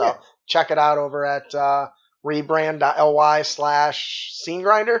fun. So check it out over at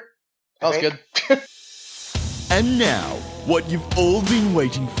rebrand.ly/scenegrinder. That was good. And now, what you've all been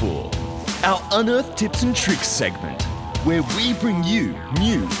waiting for. Our Unearthed Tips and Tricks segment, where we bring you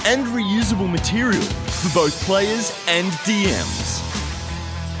new and reusable material for both players and DMs.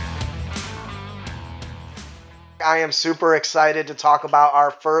 I am super excited to talk about our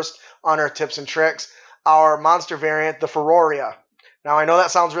first Unearthed Tips and Tricks, our monster variant, the Feroria. Now, I know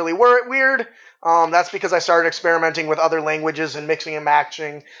that sounds really weird. That's because I started experimenting with other languages and mixing and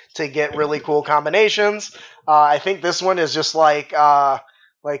matching to get really cool combinations. I think this one is just like Ice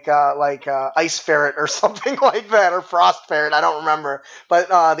Ferret or something like that, or Frost Ferret. I don't remember. But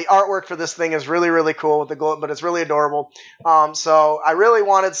the artwork for this thing is really, really cool with the glow, but it's really adorable. So I really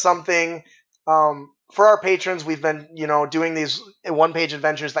wanted something. For our patrons, we've been, doing these one-page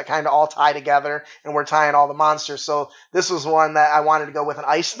adventures that kind of all tie together, and we're tying all the monsters. So this was one that I wanted to go with an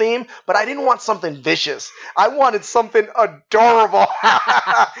ice theme, but I didn't want something vicious. I wanted something adorable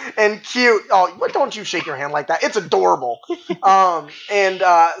and cute. Oh, don't you shake your hand like that. It's adorable. So I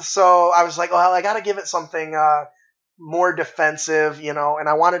was like, well, I got to give it something more defensive, and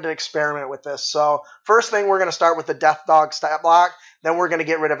I wanted to experiment with this. So first thing, we're going to start with the Death Dog stat block. Then we're going to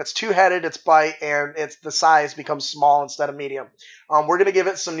get rid of its two-headed, its bite, and the size becomes small instead of medium. We're going to give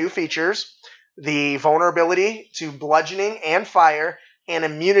it some new features. The vulnerability to bludgeoning and fire, and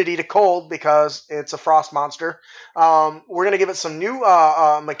immunity to cold because it's a frost monster. We're going to give it some new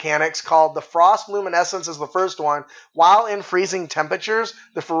mechanics called the Frost Luminescence is the first one. While in freezing temperatures,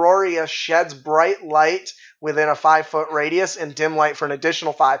 the Feroria sheds bright light within a 5-foot radius and dim light for an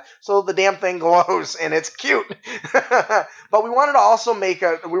additional 5. So the damn thing glows and it's cute. But we wanted to also make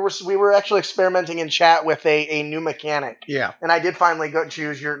we were actually experimenting in chat with a new mechanic. Yeah. And I did finally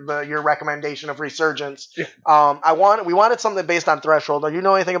choose your recommendation of Resurgence. Yeah. We wanted something based on Threshold. Do you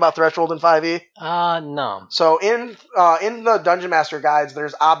know anything about Threshold in 5e? No. So in the Dungeon Master guides,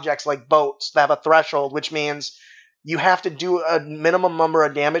 there's objects like boats that have a threshold, which means you have to do a minimum number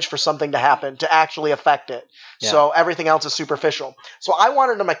of damage for something to happen, to actually affect it. Yeah. So everything else is superficial. So I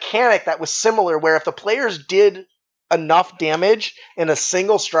wanted a mechanic that was similar, where if the players did enough damage in a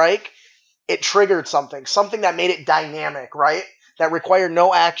single strike, it triggered something that made it dynamic, right? That required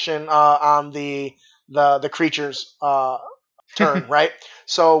no action on the creature's turn, right?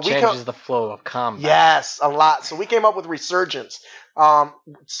 So Changes the flow of combat. Yes, a lot. So we came up with Resurgence.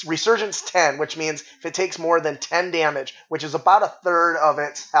 Resurgence 10, which means if it takes more than 10 damage, which is about a third of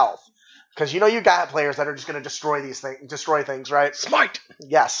its health. Because you got players that are just going to destroy things, right? Smite!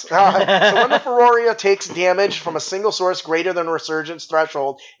 Yes. So when the Feroria takes damage from a single source greater than Resurgence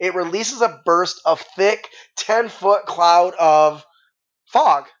threshold, it releases a burst of thick 10-foot cloud of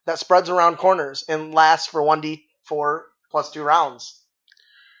fog that spreads around corners and lasts for 1d4 plus 2 rounds.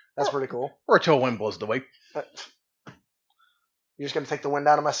 That's pretty cool. Or until wind blows it away. You're just going to take the wind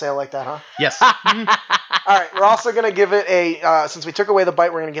out of my sail like that, huh? Yes. All right, we're also going to give it a, since we took away the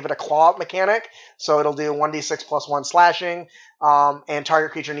bite, we're going to give it a claw mechanic. So it'll do 1d6 plus 1 slashing, and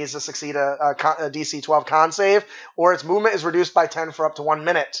target creature needs to succeed a DC 12 con save, or its movement is reduced by 10 for up to 1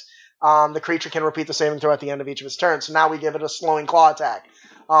 minute. The creature can repeat the saving throw at the end of each of its turns. So now we give it a slowing claw attack.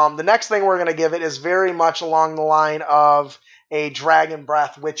 The next thing we're going to give it is very much along the line of a dragon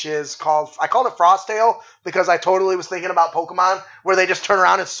breath, which is I called it Frosttail because I totally was thinking about Pokemon where they just turn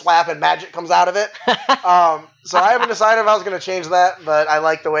around and swap and magic comes out of it. So I haven't decided if I was going to change that, but I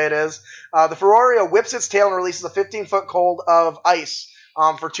like the way it is. The Furoria whips its tail and releases a 15-foot cold of ice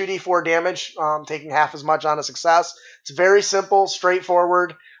for 2d4 damage, taking half as much on a success. It's very simple,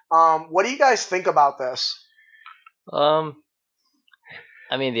 straightforward. What do you guys think about this? I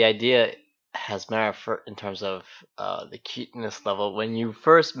mean, the idea has merit in terms of the cuteness level. When you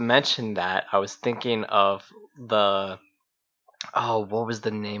first mentioned that, I was thinking of what was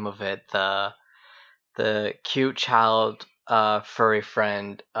the name of it? The cute child furry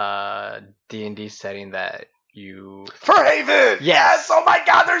friend D&D setting that you... Furhaven! Yes! Oh my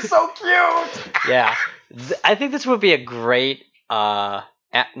god, they're so cute! Yeah. I think this would be a great...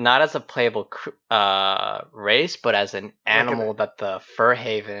 not as a playable race, but as an animal that the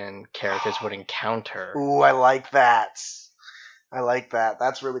Furhaven characters would encounter. Ooh, I like that.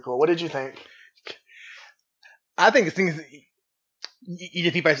 That's really cool. What did you think? I think this thing you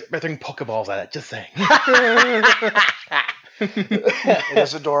defeat by throwing Pokeballs at it. Just saying. It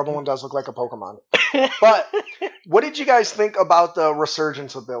is adorable and does look like a Pokemon. But what did you guys think about the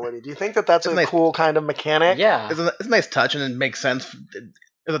resurgence ability? Do you think that that's a cool kind of mechanic? Yeah. It's a nice touch, and it makes sense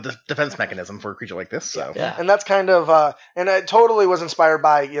as a defense mechanism for a creature like this. So. Yeah. And that's kind of... and it totally was inspired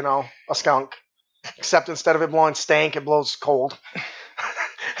by, a skunk. Except instead of it blowing stank, it blows cold.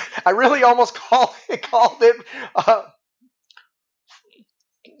 I really almost called it...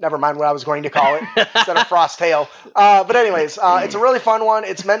 never mind what I was going to call it instead of Frosttail. But anyways, it's a really fun one.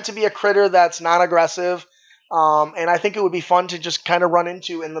 It's meant to be a critter that's not aggressive. And I think it would be fun to just kind of run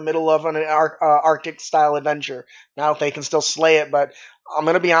into in the middle of an Arctic-style adventure. Now they can still slay it, but I'm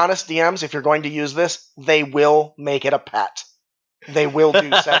going to be honest, DMs, if you're going to use this, they will make it a pet. They will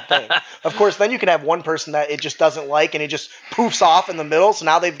do said thing. Of course, then you can have one person that it just doesn't like, and it just poofs off in the middle, so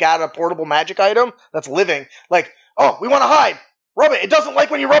now they've got a portable magic item that's living. Like, oh, we want to hide. Rub it. It doesn't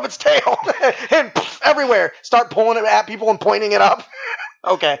like when you rub its tail. And poof, everywhere. Start pulling it at people and pointing it up.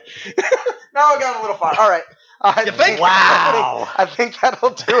 Okay. Now I got a little far. All right. I think that'll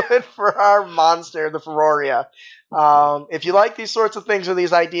do it for our monster, the Furoria. If you like these sorts of things or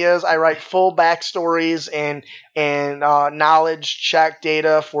these ideas, I write full backstories and knowledge check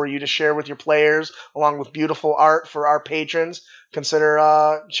data for you to share with your players, along with beautiful art for our patrons.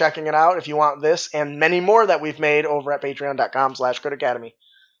 Consider checking it out if you want this and many more that we've made over at patreon.com/CritAcademy.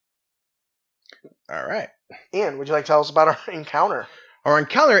 All right. Ian, would you like to tell us about our encounter? Our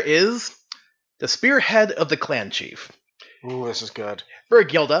encounter is the Spearhead of the Clan Chief. Ooh, this is good.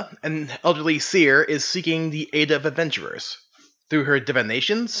 Bergilda, an elderly seer, is seeking the aid of adventurers. Through her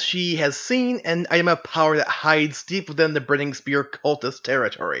divinations, she has seen an item of power that hides deep within the Burning Spear cultist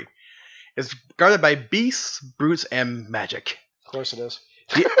territory. It's guarded by beasts, brutes, and magic. Of course it is.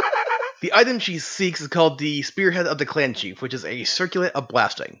 The item she seeks is called the Spearhead of the Clan Chief, which is a circlet of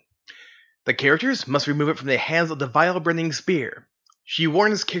blasting. The characters must remove it from the hands of the vile Burning Spear. She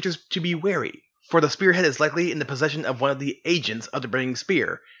warns characters to be wary, for the Spearhead is likely in the possession of one of the agents of the Burning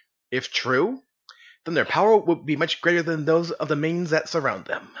Spear. If true, then their power would be much greater than those of the mains that surround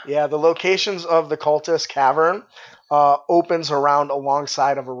them. Yeah, the locations of the cultist cavern opens around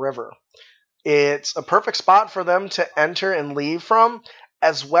alongside of a river. It's a perfect spot for them to enter and leave from,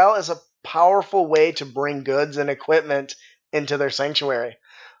 as well as a powerful way to bring goods and equipment into their sanctuary.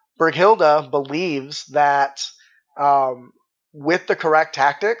 Berghilda believes that with the correct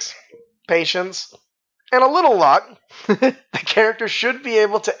tactics, patience, and a little luck, the character should be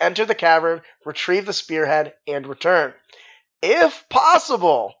able to enter the cavern, retrieve the spearhead, and return. If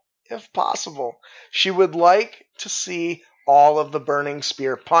possible, she would like to see all of the Burning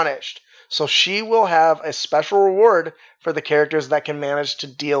Spear punished. So she will have a special reward for the characters that can manage to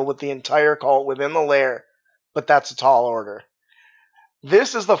deal with the entire cult within the lair. But that's a tall order.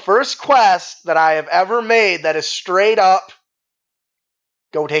 This is the first quest that I have ever made that is straight up,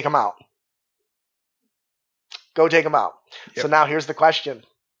 go take them out. Go take them out. Yep. So now here's the question.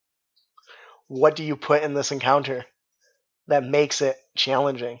 What do you put in this encounter that makes it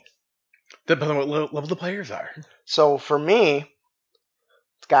challenging? Depends on what level the players are. So for me,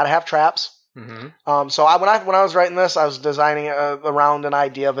 It's got to have traps. Mm-hmm. So when I was writing this, I was designing around an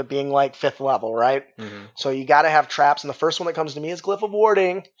idea of it being like 5th level, right? Mm-hmm. So you got to have traps, and the first one that comes to me is Glyph of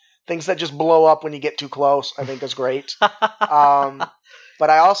Warding. Things that just blow up when you get too close, I think is great. But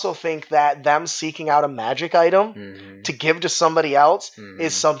I also think that them seeking out a magic item Mm-hmm. to give to somebody else Mhm.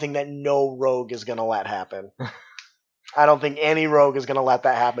 is something that no rogue is going to let happen. I don't think any rogue is going to let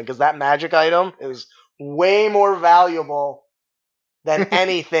that happen because that magic item is way more valuable than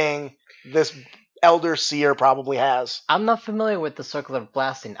anything this Elder Seer probably has. I'm not familiar with the circlet of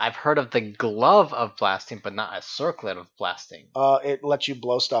blasting. I've heard of the glove of blasting, but not a circlet of blasting. It lets you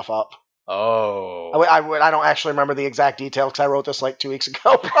blow stuff up. Oh. I don't actually remember the exact details because I wrote this like 2 weeks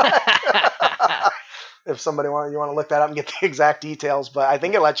ago. But if somebody you want to look that up and get the exact details, but I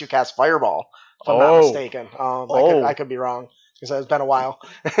think it lets you cast Fireball, if I'm not mistaken. I could be wrong because it's been a while.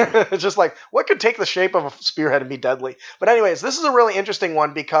 It's just like, what could take the shape of a spearhead and be deadly? But anyways, this is a really interesting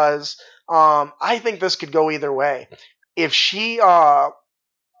one because I think this could go either way. If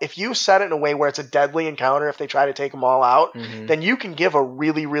you set it in a way where it's a deadly encounter if they try to take them all out, Mhm. then you can give a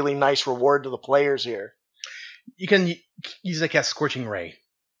really, really nice reward to the players here. You can use like a Scorching Ray.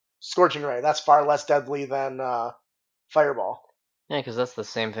 Scorching Ray, that's far less deadly than Fireball. Yeah, because that's the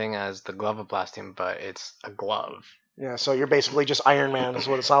same thing as the glove of blasting, but it's a glove. Yeah, so you're basically just Iron Man is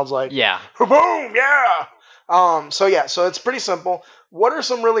what it sounds like. Yeah. Boom, yeah! So it's pretty simple. What are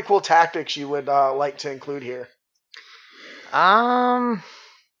some really cool tactics you would like to include here?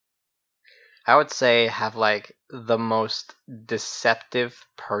 I would say have like the most deceptive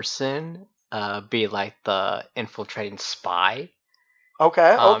person be like the infiltrating spy.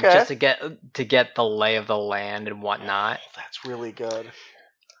 Okay, okay. Just to get the lay of the land and whatnot. Oh, that's really good.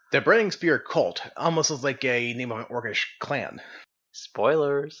 The Burning Spear cult almost looks like a name of an Orcish clan.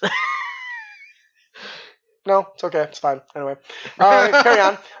 Spoilers. No, it's okay. It's fine. Anyway,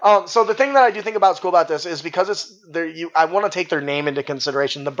 carry on. So the thing that I do think about is cool about this is because it's there. I want to take their name into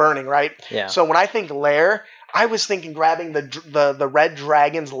consideration. The Burning, right? Yeah. So when I think lair, I was thinking grabbing the red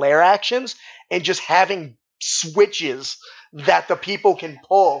dragon's lair actions and just having switches that the people can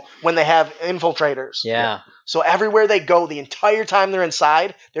pull when they have infiltrators. Yeah. So everywhere they go, the entire time they're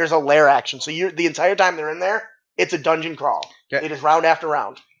inside, there's a lair action. So the entire time they're in there, it's a dungeon crawl. Okay. It is round after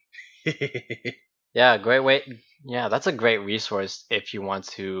round. Yeah, great way. Yeah, that's a great resource if you want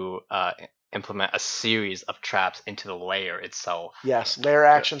to implement a series of traps into the layer itself. Yes, lair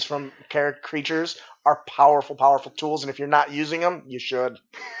actions from creatures are powerful, powerful tools, and if you're not using them, you should.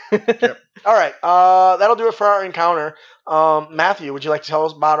 Yep. All right, that'll do it for our encounter. Matthew, would you like to tell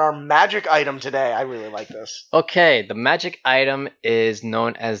us about our magic item today? I really like this. Okay, the magic item is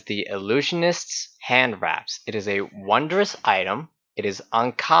known as the Illusionist's Hand Wraps. It is a wondrous item. It is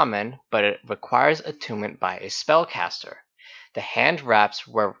uncommon, but it requires attunement by a spellcaster. The hand wraps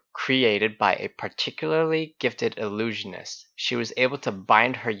were created by a particularly gifted illusionist. She was able to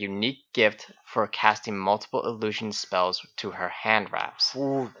bind her unique gift for casting multiple illusion spells to her hand wraps.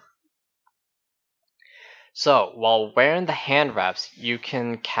 Ooh. So, while wearing the hand wraps, you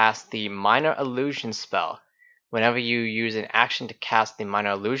can cast the minor illusion spell. Whenever you use an action to cast the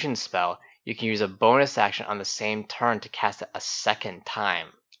minor illusion spell, you can use a bonus action on the same turn to cast it a second time.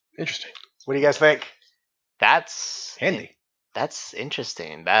 Interesting. What do you guys think? That's Handy. That's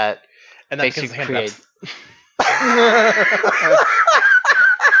interesting. That And that makes you because hand create.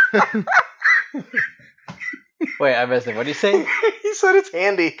 wraps. Wait, I missed it. What do you say? He said it's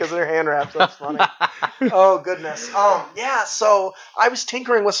handy because they're hand wraps. That's funny. Oh, goodness. Yeah, so I was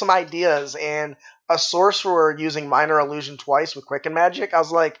tinkering with some ideas, and a sorcerer using minor illusion twice with Quicken Magic, I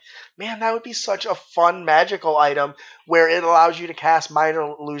was like, man, that would be such a fun magical item where it allows you to cast minor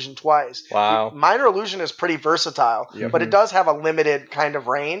illusion twice. Wow. Minor illusion is pretty versatile, Yep. but it does have a limited kind of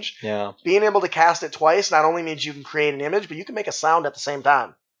range. Yeah. Being able to cast it twice not only means you can create an image, but you can make a sound at the same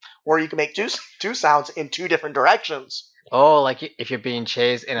time. Or you can make two sounds in two different directions. Oh, like if you're being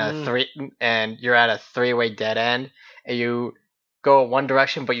chased in a and you're at a three-way dead end, and you go one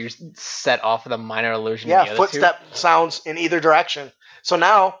direction, but you set off with a minor illusion. in the Yeah, other footstep sounds in either direction. So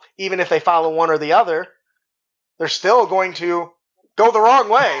now, even if they follow one or the other, they're still going to go the wrong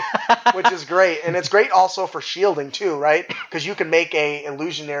way, two. which is great. And it's great also for shielding too, right? Because you can make a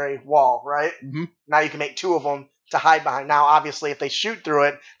illusionary wall, right? Mhm. Now you can make two of them to hide behind. Now, obviously, if they shoot through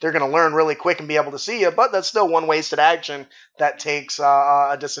it, they're going to learn really quick and be able to see you, but that's still one wasted action that takes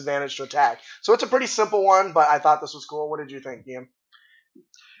a disadvantage to attack. So it's a pretty simple one, but I thought this was cool. What did you think, Ian?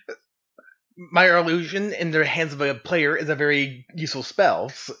 Minor illusion in the hands of a player is a very useful spell,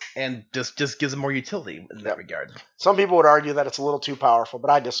 and just gives them more utility in that regard. Some people would argue that it's a little too powerful,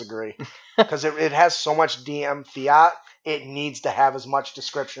 but I disagree because it has so much DM fiat it needs to have as much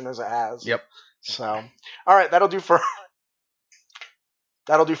description as it has. Yep. So, all right, that'll do for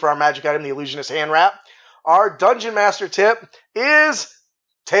our magic item, the Illusionist hand wrap. Our Dungeon Master tip is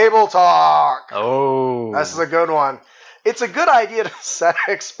table talk. Oh. This is a good one. It's a good idea to set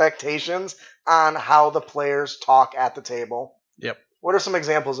expectations on how the players talk at the table. Yep. What are some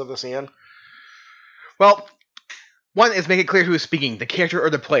examples of this, Ian? Well, one is make it clear who is speaking, the character or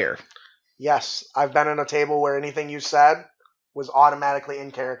the player. Yes, I've been in a table where anything you said was automatically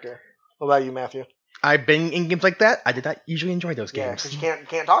in character. What about you, Matthew? I've been in games like that. I did not usually enjoy those Yeah, games. because you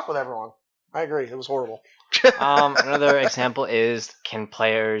can't talk with everyone. I agree. It was horrible. Another example is, can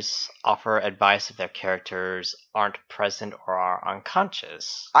players offer advice if their characters aren't present or are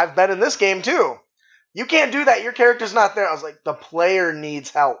unconscious? I've been in this game too. You can't do that. Your character's not there. I was like, the player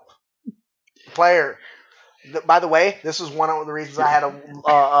needs help. Player. By the way, this is one of the reasons I had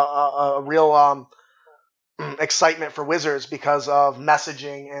a real excitement for Wizards, because of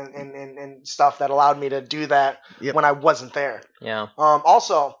messaging and stuff that allowed me to do that when I wasn't there. Yeah.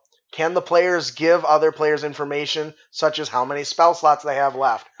 Also, can the players give other players information, such as how many spell slots they have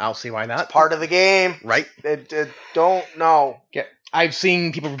left? I'll see why not. Part of the game. Right. Don't know. Yeah. I've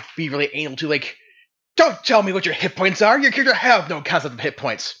seen people be really anal to, like, don't tell me what your hit points are. Your character have no concept of hit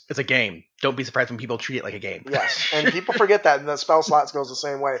points. It's a game. Don't be surprised when people treat it like a game. Yes, and people forget that, and the spell slots goes the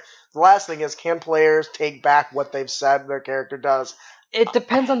same way. The last thing is, can players take back what they've said their character does? It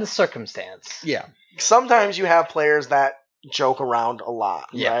depends on the circumstance. Yeah. Sometimes you have players that joke around a lot,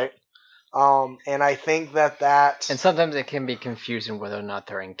 Yeah. right? And I think that And sometimes it can be confusing whether or not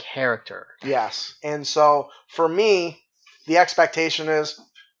they're in character. yes. And so, for me, the expectation is,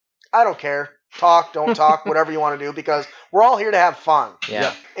 I don't care. Talk, don't talk, whatever you want to do, because we're all here to have fun.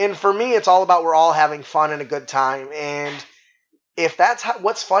 Yeah. And for me, it's all about we're all having fun and a good time. And if that's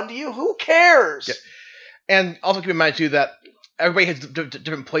what's fun to you, who cares? Yeah. And also keep in mind, too, that everybody has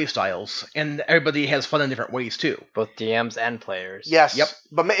different play styles, and everybody has fun in different ways, too. Both DMs and players. Yes. Yep.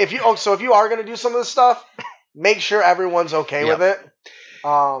 But if you are going to do some of this stuff, make sure everyone's okay with it.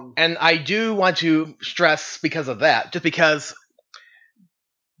 And I do want to stress, because of that, just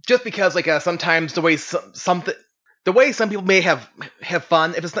because like sometimes the way some people may have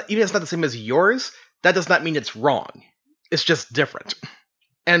fun, if it's not, even if it's not the same as yours, that does not mean it's wrong. It's just different,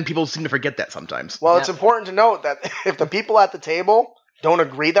 and people seem to forget that sometimes. Well, it's important to note that if the people at the table don't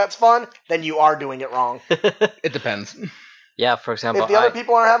agree that's fun, then you are doing it wrong. It depends. Yeah, for example, If the other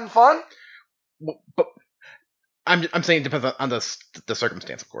people aren't having fun, But I'm saying it depends on the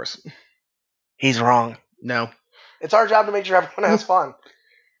circumstance, of course. he's wrong. No. It's our job to make sure everyone has fun.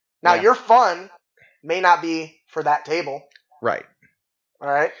 Now, Yeah. your fun may not be for that table. Right. All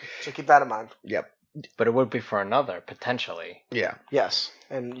right? So keep that in mind. Yep. but it would be for another, potentially. Yeah. Yes.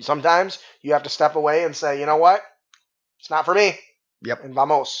 And sometimes you have to step away and say, you know what? It's not for me. Yep. And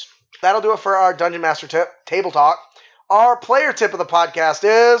vamos. That'll do it for our Dungeon Master tip, Table Talk. Our player tip of the podcast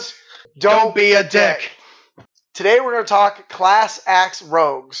is Don't be a dick. Today we're going to talk Class Axe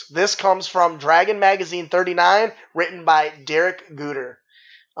Rogues. This comes from Dragon Magazine 39, written by Derek Guter.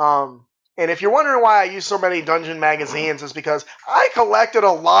 And if you're wondering why I use so many Dungeon magazines, it's because I collected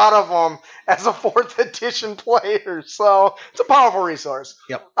a lot of them as a 4th edition player. So it's a powerful resource.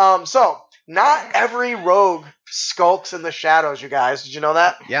 Yep. So not every rogue skulks in the shadows, you guys. Did you know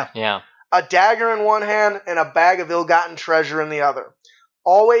that? Yeah. Yeah. A dagger in one hand and a bag of ill-gotten treasure in the other.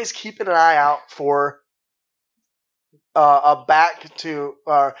 Always keeping an eye out for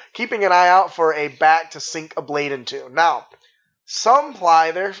keeping an eye out for a back to sink a blade into. Now, some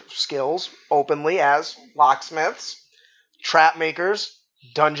ply their skills openly as locksmiths, trap makers,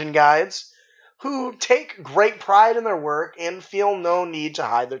 dungeon guides, who take great pride in their work and feel no need to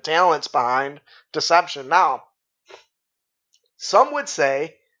hide their talents behind deception. Now, some would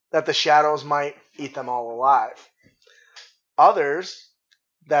say that the shadows might eat them all alive. Others,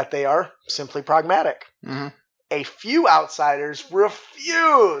 that they are simply pragmatic. Mm-hmm. A few outsiders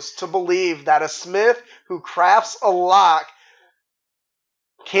refuse to believe that a smith who crafts a lock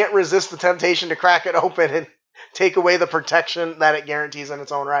can't resist the temptation to crack it open and take away the protection that it guarantees in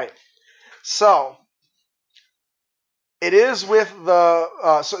its own right. So, it is with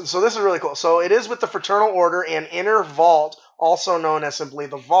the... So this is really cool. So it is with the Fraternal Order and Inner Vault, also known as simply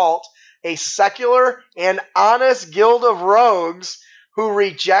the Vault, a secular and honest guild of rogues who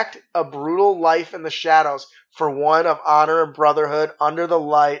reject a brutal life in the shadows for one of honor and brotherhood under the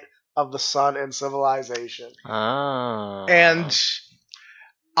light of the sun and civilization. Ah. And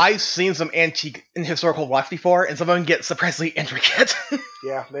I've seen some antique and historical watch before, and some of them get surprisingly intricate.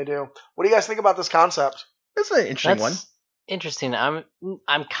 Yeah, they do. What do you guys think about this concept? That's an interesting one. Interesting.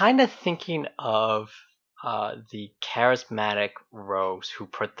 I'm kind of thinking of the charismatic rogues who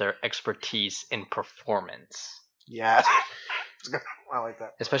put their expertise in performance. Yeah. I like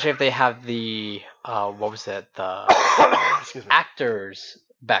that. Especially if they have the what was it? The Excuse me. actor's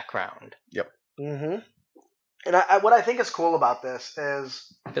background. Mm-hmm. And what I think is cool about this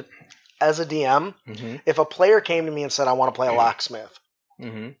is, Yep. as a DM, Mm-hmm. if a player came to me and said, I want to play a locksmith,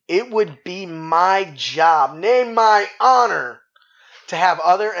 Mm-hmm. it would be my job, nay, my honor, to have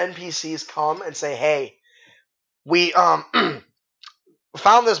other NPCs come and say, hey, we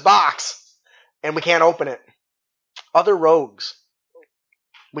found this box and we can't open it. Other rogues,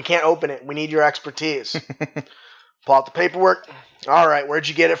 we can't open it. We need your expertise. Pull out the paperwork. All right, where'd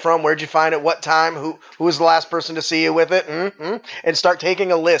you get it from? Where'd you find it? What time? Who was the last person to see you with it? Mm-hmm. And start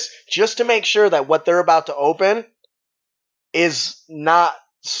taking a list just to make sure that what they're about to open is not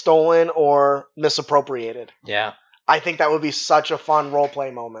stolen or misappropriated. Yeah. I think that would be such a fun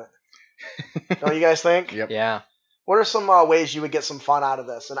roleplay moment. Don't you guys think? Yep. Yeah. What are some ways you would get some fun out of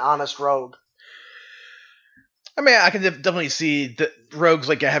this? An honest rogue. I mean, I can definitely see the rogues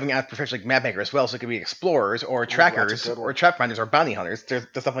like having a profession like map maker as well, so it could be explorers or that's a trackers good one. or trap finders or bounty hunters. There's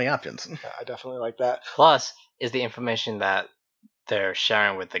definitely options. Yeah, I definitely like that. Plus, is the information that they're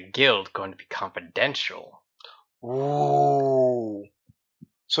sharing with the guild going to be confidential? Ooh.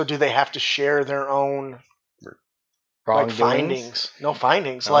 So do they have to share their own Wrongdoings? findings? No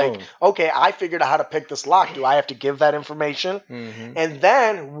findings. Oh. Like, okay, I figured out how to pick this lock. Do I have to give that information? Mm-hmm. And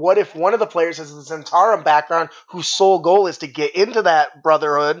then, what if one of the players has the Zentarum background whose sole goal is to get into that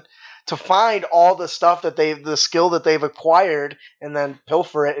brotherhood, to find all the stuff that the skill that they've acquired, and then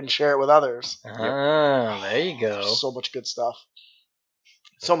pilfer it and share it with others? Ah, there you go. So much good stuff.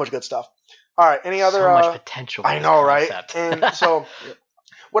 So much good stuff. All right, any other... So much potential. I in know, this right? concept. And so,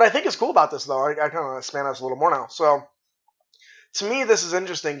 what I think is cool about this, though, I kind of expand on this a little more now. So, to me, this is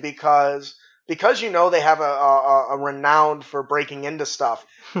interesting because you know they have a renowned for breaking into stuff.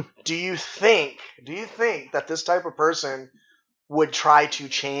 Do you think that this type of person would try to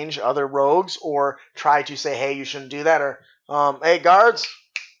change other rogues or try to say, hey, you shouldn't do that, or hey, guards,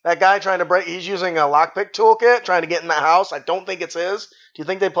 that guy trying to break, he's using a lockpick toolkit trying to get in that house. I don't think it's his. Do you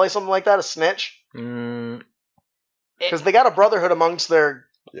think they play something like that, a snitch? Because they got a brotherhood amongst their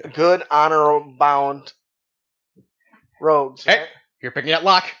good, honor-bound rogues. Hey, Right? you're picking that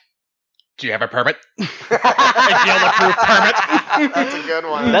lock. Do you have a permit? A guild-approved permit? That's a good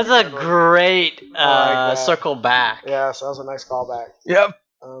one. That's a good one. great I like that. circle back. Yeah, so that was a nice callback. Yep.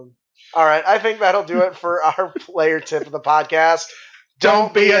 All right, I think that'll do it for our player tip of the podcast.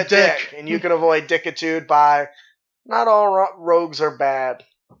 Don't be a dick. And you can avoid dickitude by, not all rogues are bad.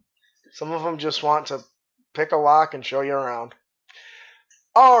 Some of them just want to pick a lock and show you around.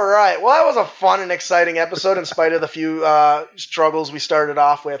 All right, well, that was a fun and exciting episode in spite of the few struggles we started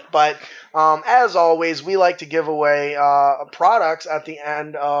off with. But as always, we like to give away products at the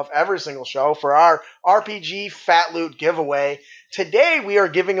end of every single show for our RPG Fat Loot giveaway. Today, we are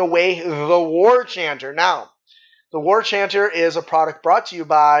giving away the War Chanter. Now, the War Chanter is a product brought to you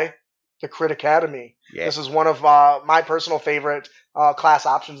by the Crit Academy. Yeah. This is one of my personal favorite class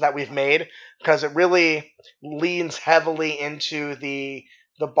options that we've made because it really leans heavily into the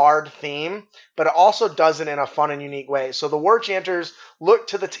bard theme, but it also does it in a fun and unique way. So the War Chanters look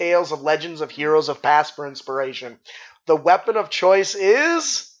to the tales of legends of heroes of past for inspiration. The weapon of choice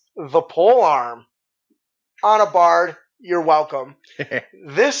is the polearm. On a bard, you're welcome.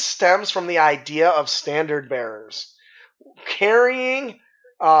 This stems from the idea of standard bearers carrying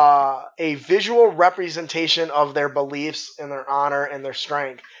a visual representation of their beliefs and their honor and their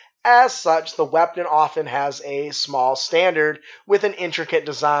strength. As such, the weapon often has a small standard with an intricate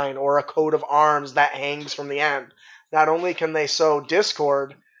design or a coat of arms that hangs from the end. Not only can they sow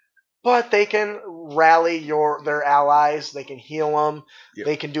discord, but they can rally their allies, they can heal them,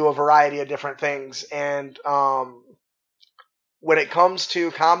 they can do a variety of different things. And when it comes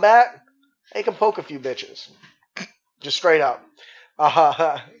to combat, they can poke a few bitches. Just straight up.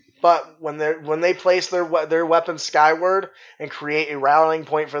 But when they place their weapons skyward and create a rallying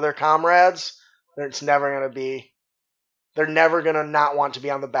point for their comrades, they're never gonna not want to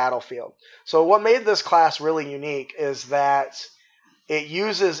be on the battlefield. So what made this class really unique is that it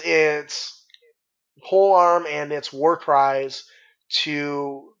uses its polearm and its war cries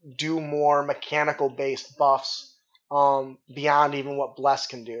to do more mechanical based buffs beyond even what Bless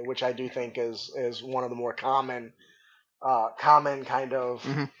can do, which I do think is one of the more common kind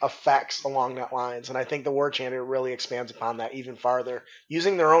of effects along that lines. And I think the War Chanter really expands upon that even farther,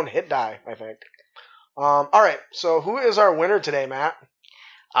 using their own hit die, I think. All right, so who is our winner today, Matt?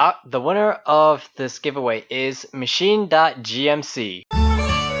 The winner of this giveaway is Machine.gmc.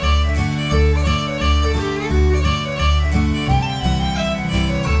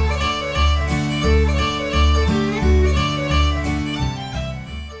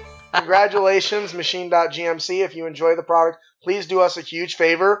 congratulations, Machine.gmc. If you enjoy the product, please do us a huge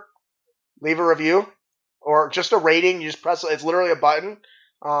favor. Leave a review or just a rating. You just press it. It's literally a button.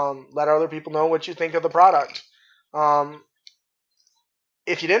 Let other people know what you think of the product.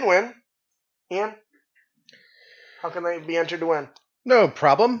 If you didn't win, Ian, how can they be entered to win? No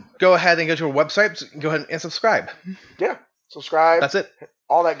problem. Go ahead and go to our website. Go ahead and subscribe. Yeah, subscribe. That's it.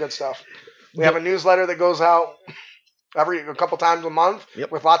 All that good stuff. We have a newsletter that goes out a couple times a month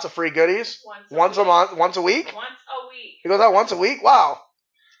with lots of free goodies. Once a month, once a week. Once a week. It goes out once a week. Wow.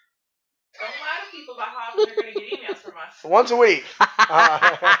 Don't lie to people about how often they're going to get emails from us. Once a week.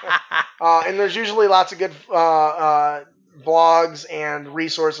 And there's usually lots of good blogs and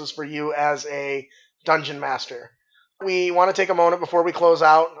resources for you as a dungeon master. We want to take a moment before we close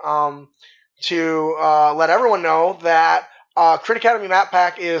out to let everyone know that Crit Academy Map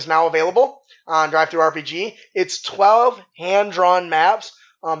Pack is now available on DriveThruRPG. It's 12 hand-drawn maps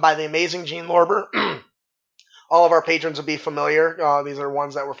by the amazing Gene Lorber. All of our patrons will be familiar. These are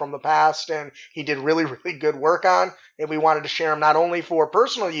ones that were from the past, and he did really, really good work on. And we wanted to share them not only for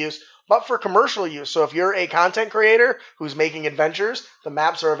personal use, but for commercial use. So if you're a content creator who's making adventures, the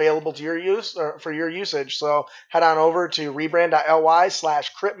maps are available to your use for your usage. So head on over to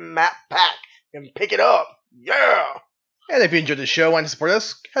rebrand.ly/critmappack and pick it up. Yeah! And if you enjoyed the show and want to support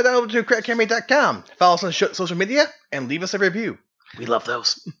us, head on over to critacademy.com. Follow us on social media and leave us a review. We love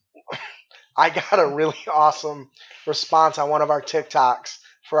those. I got a really awesome response on one of our TikToks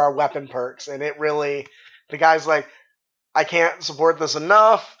for our weapon perks. And it really, the guy's like, I can't support this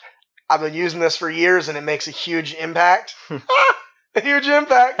enough. I've been using this for years and it makes a huge impact. A huge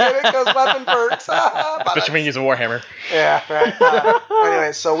impact. And it goes weapon perks. Especially when you use a Warhammer. Yeah, right.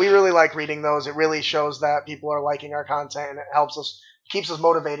 Anyway, so we really like reading those. It really shows that people are liking our content and it helps us, keeps us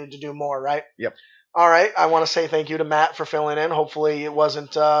motivated to do more, right? Yep. All right. I want to say thank you to Matt for filling in. Hopefully it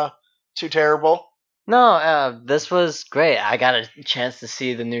wasn't too terrible. No, this was great. I got a chance to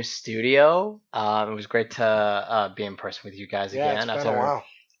see the new studio. It was great to be in person with you guys again. It's been a while.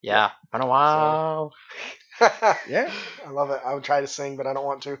 Yeah, been a while. Yeah. I love it. I would try to sing, but I don't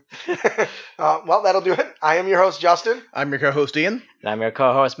want to. Well, that'll do it. I am your host, Justin. I'm your co-host, Ian. And I'm your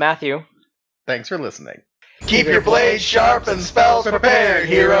co-host, Matthew. Thanks for listening. Keep your blades sharp and spells prepared,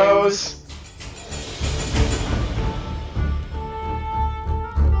 heroes.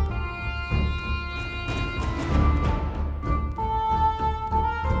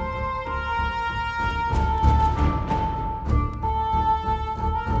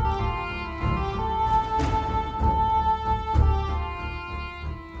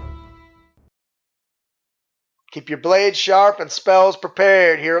 Keep your blades sharp and spells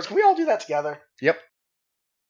prepared, heroes. Can we all do that together? Yep.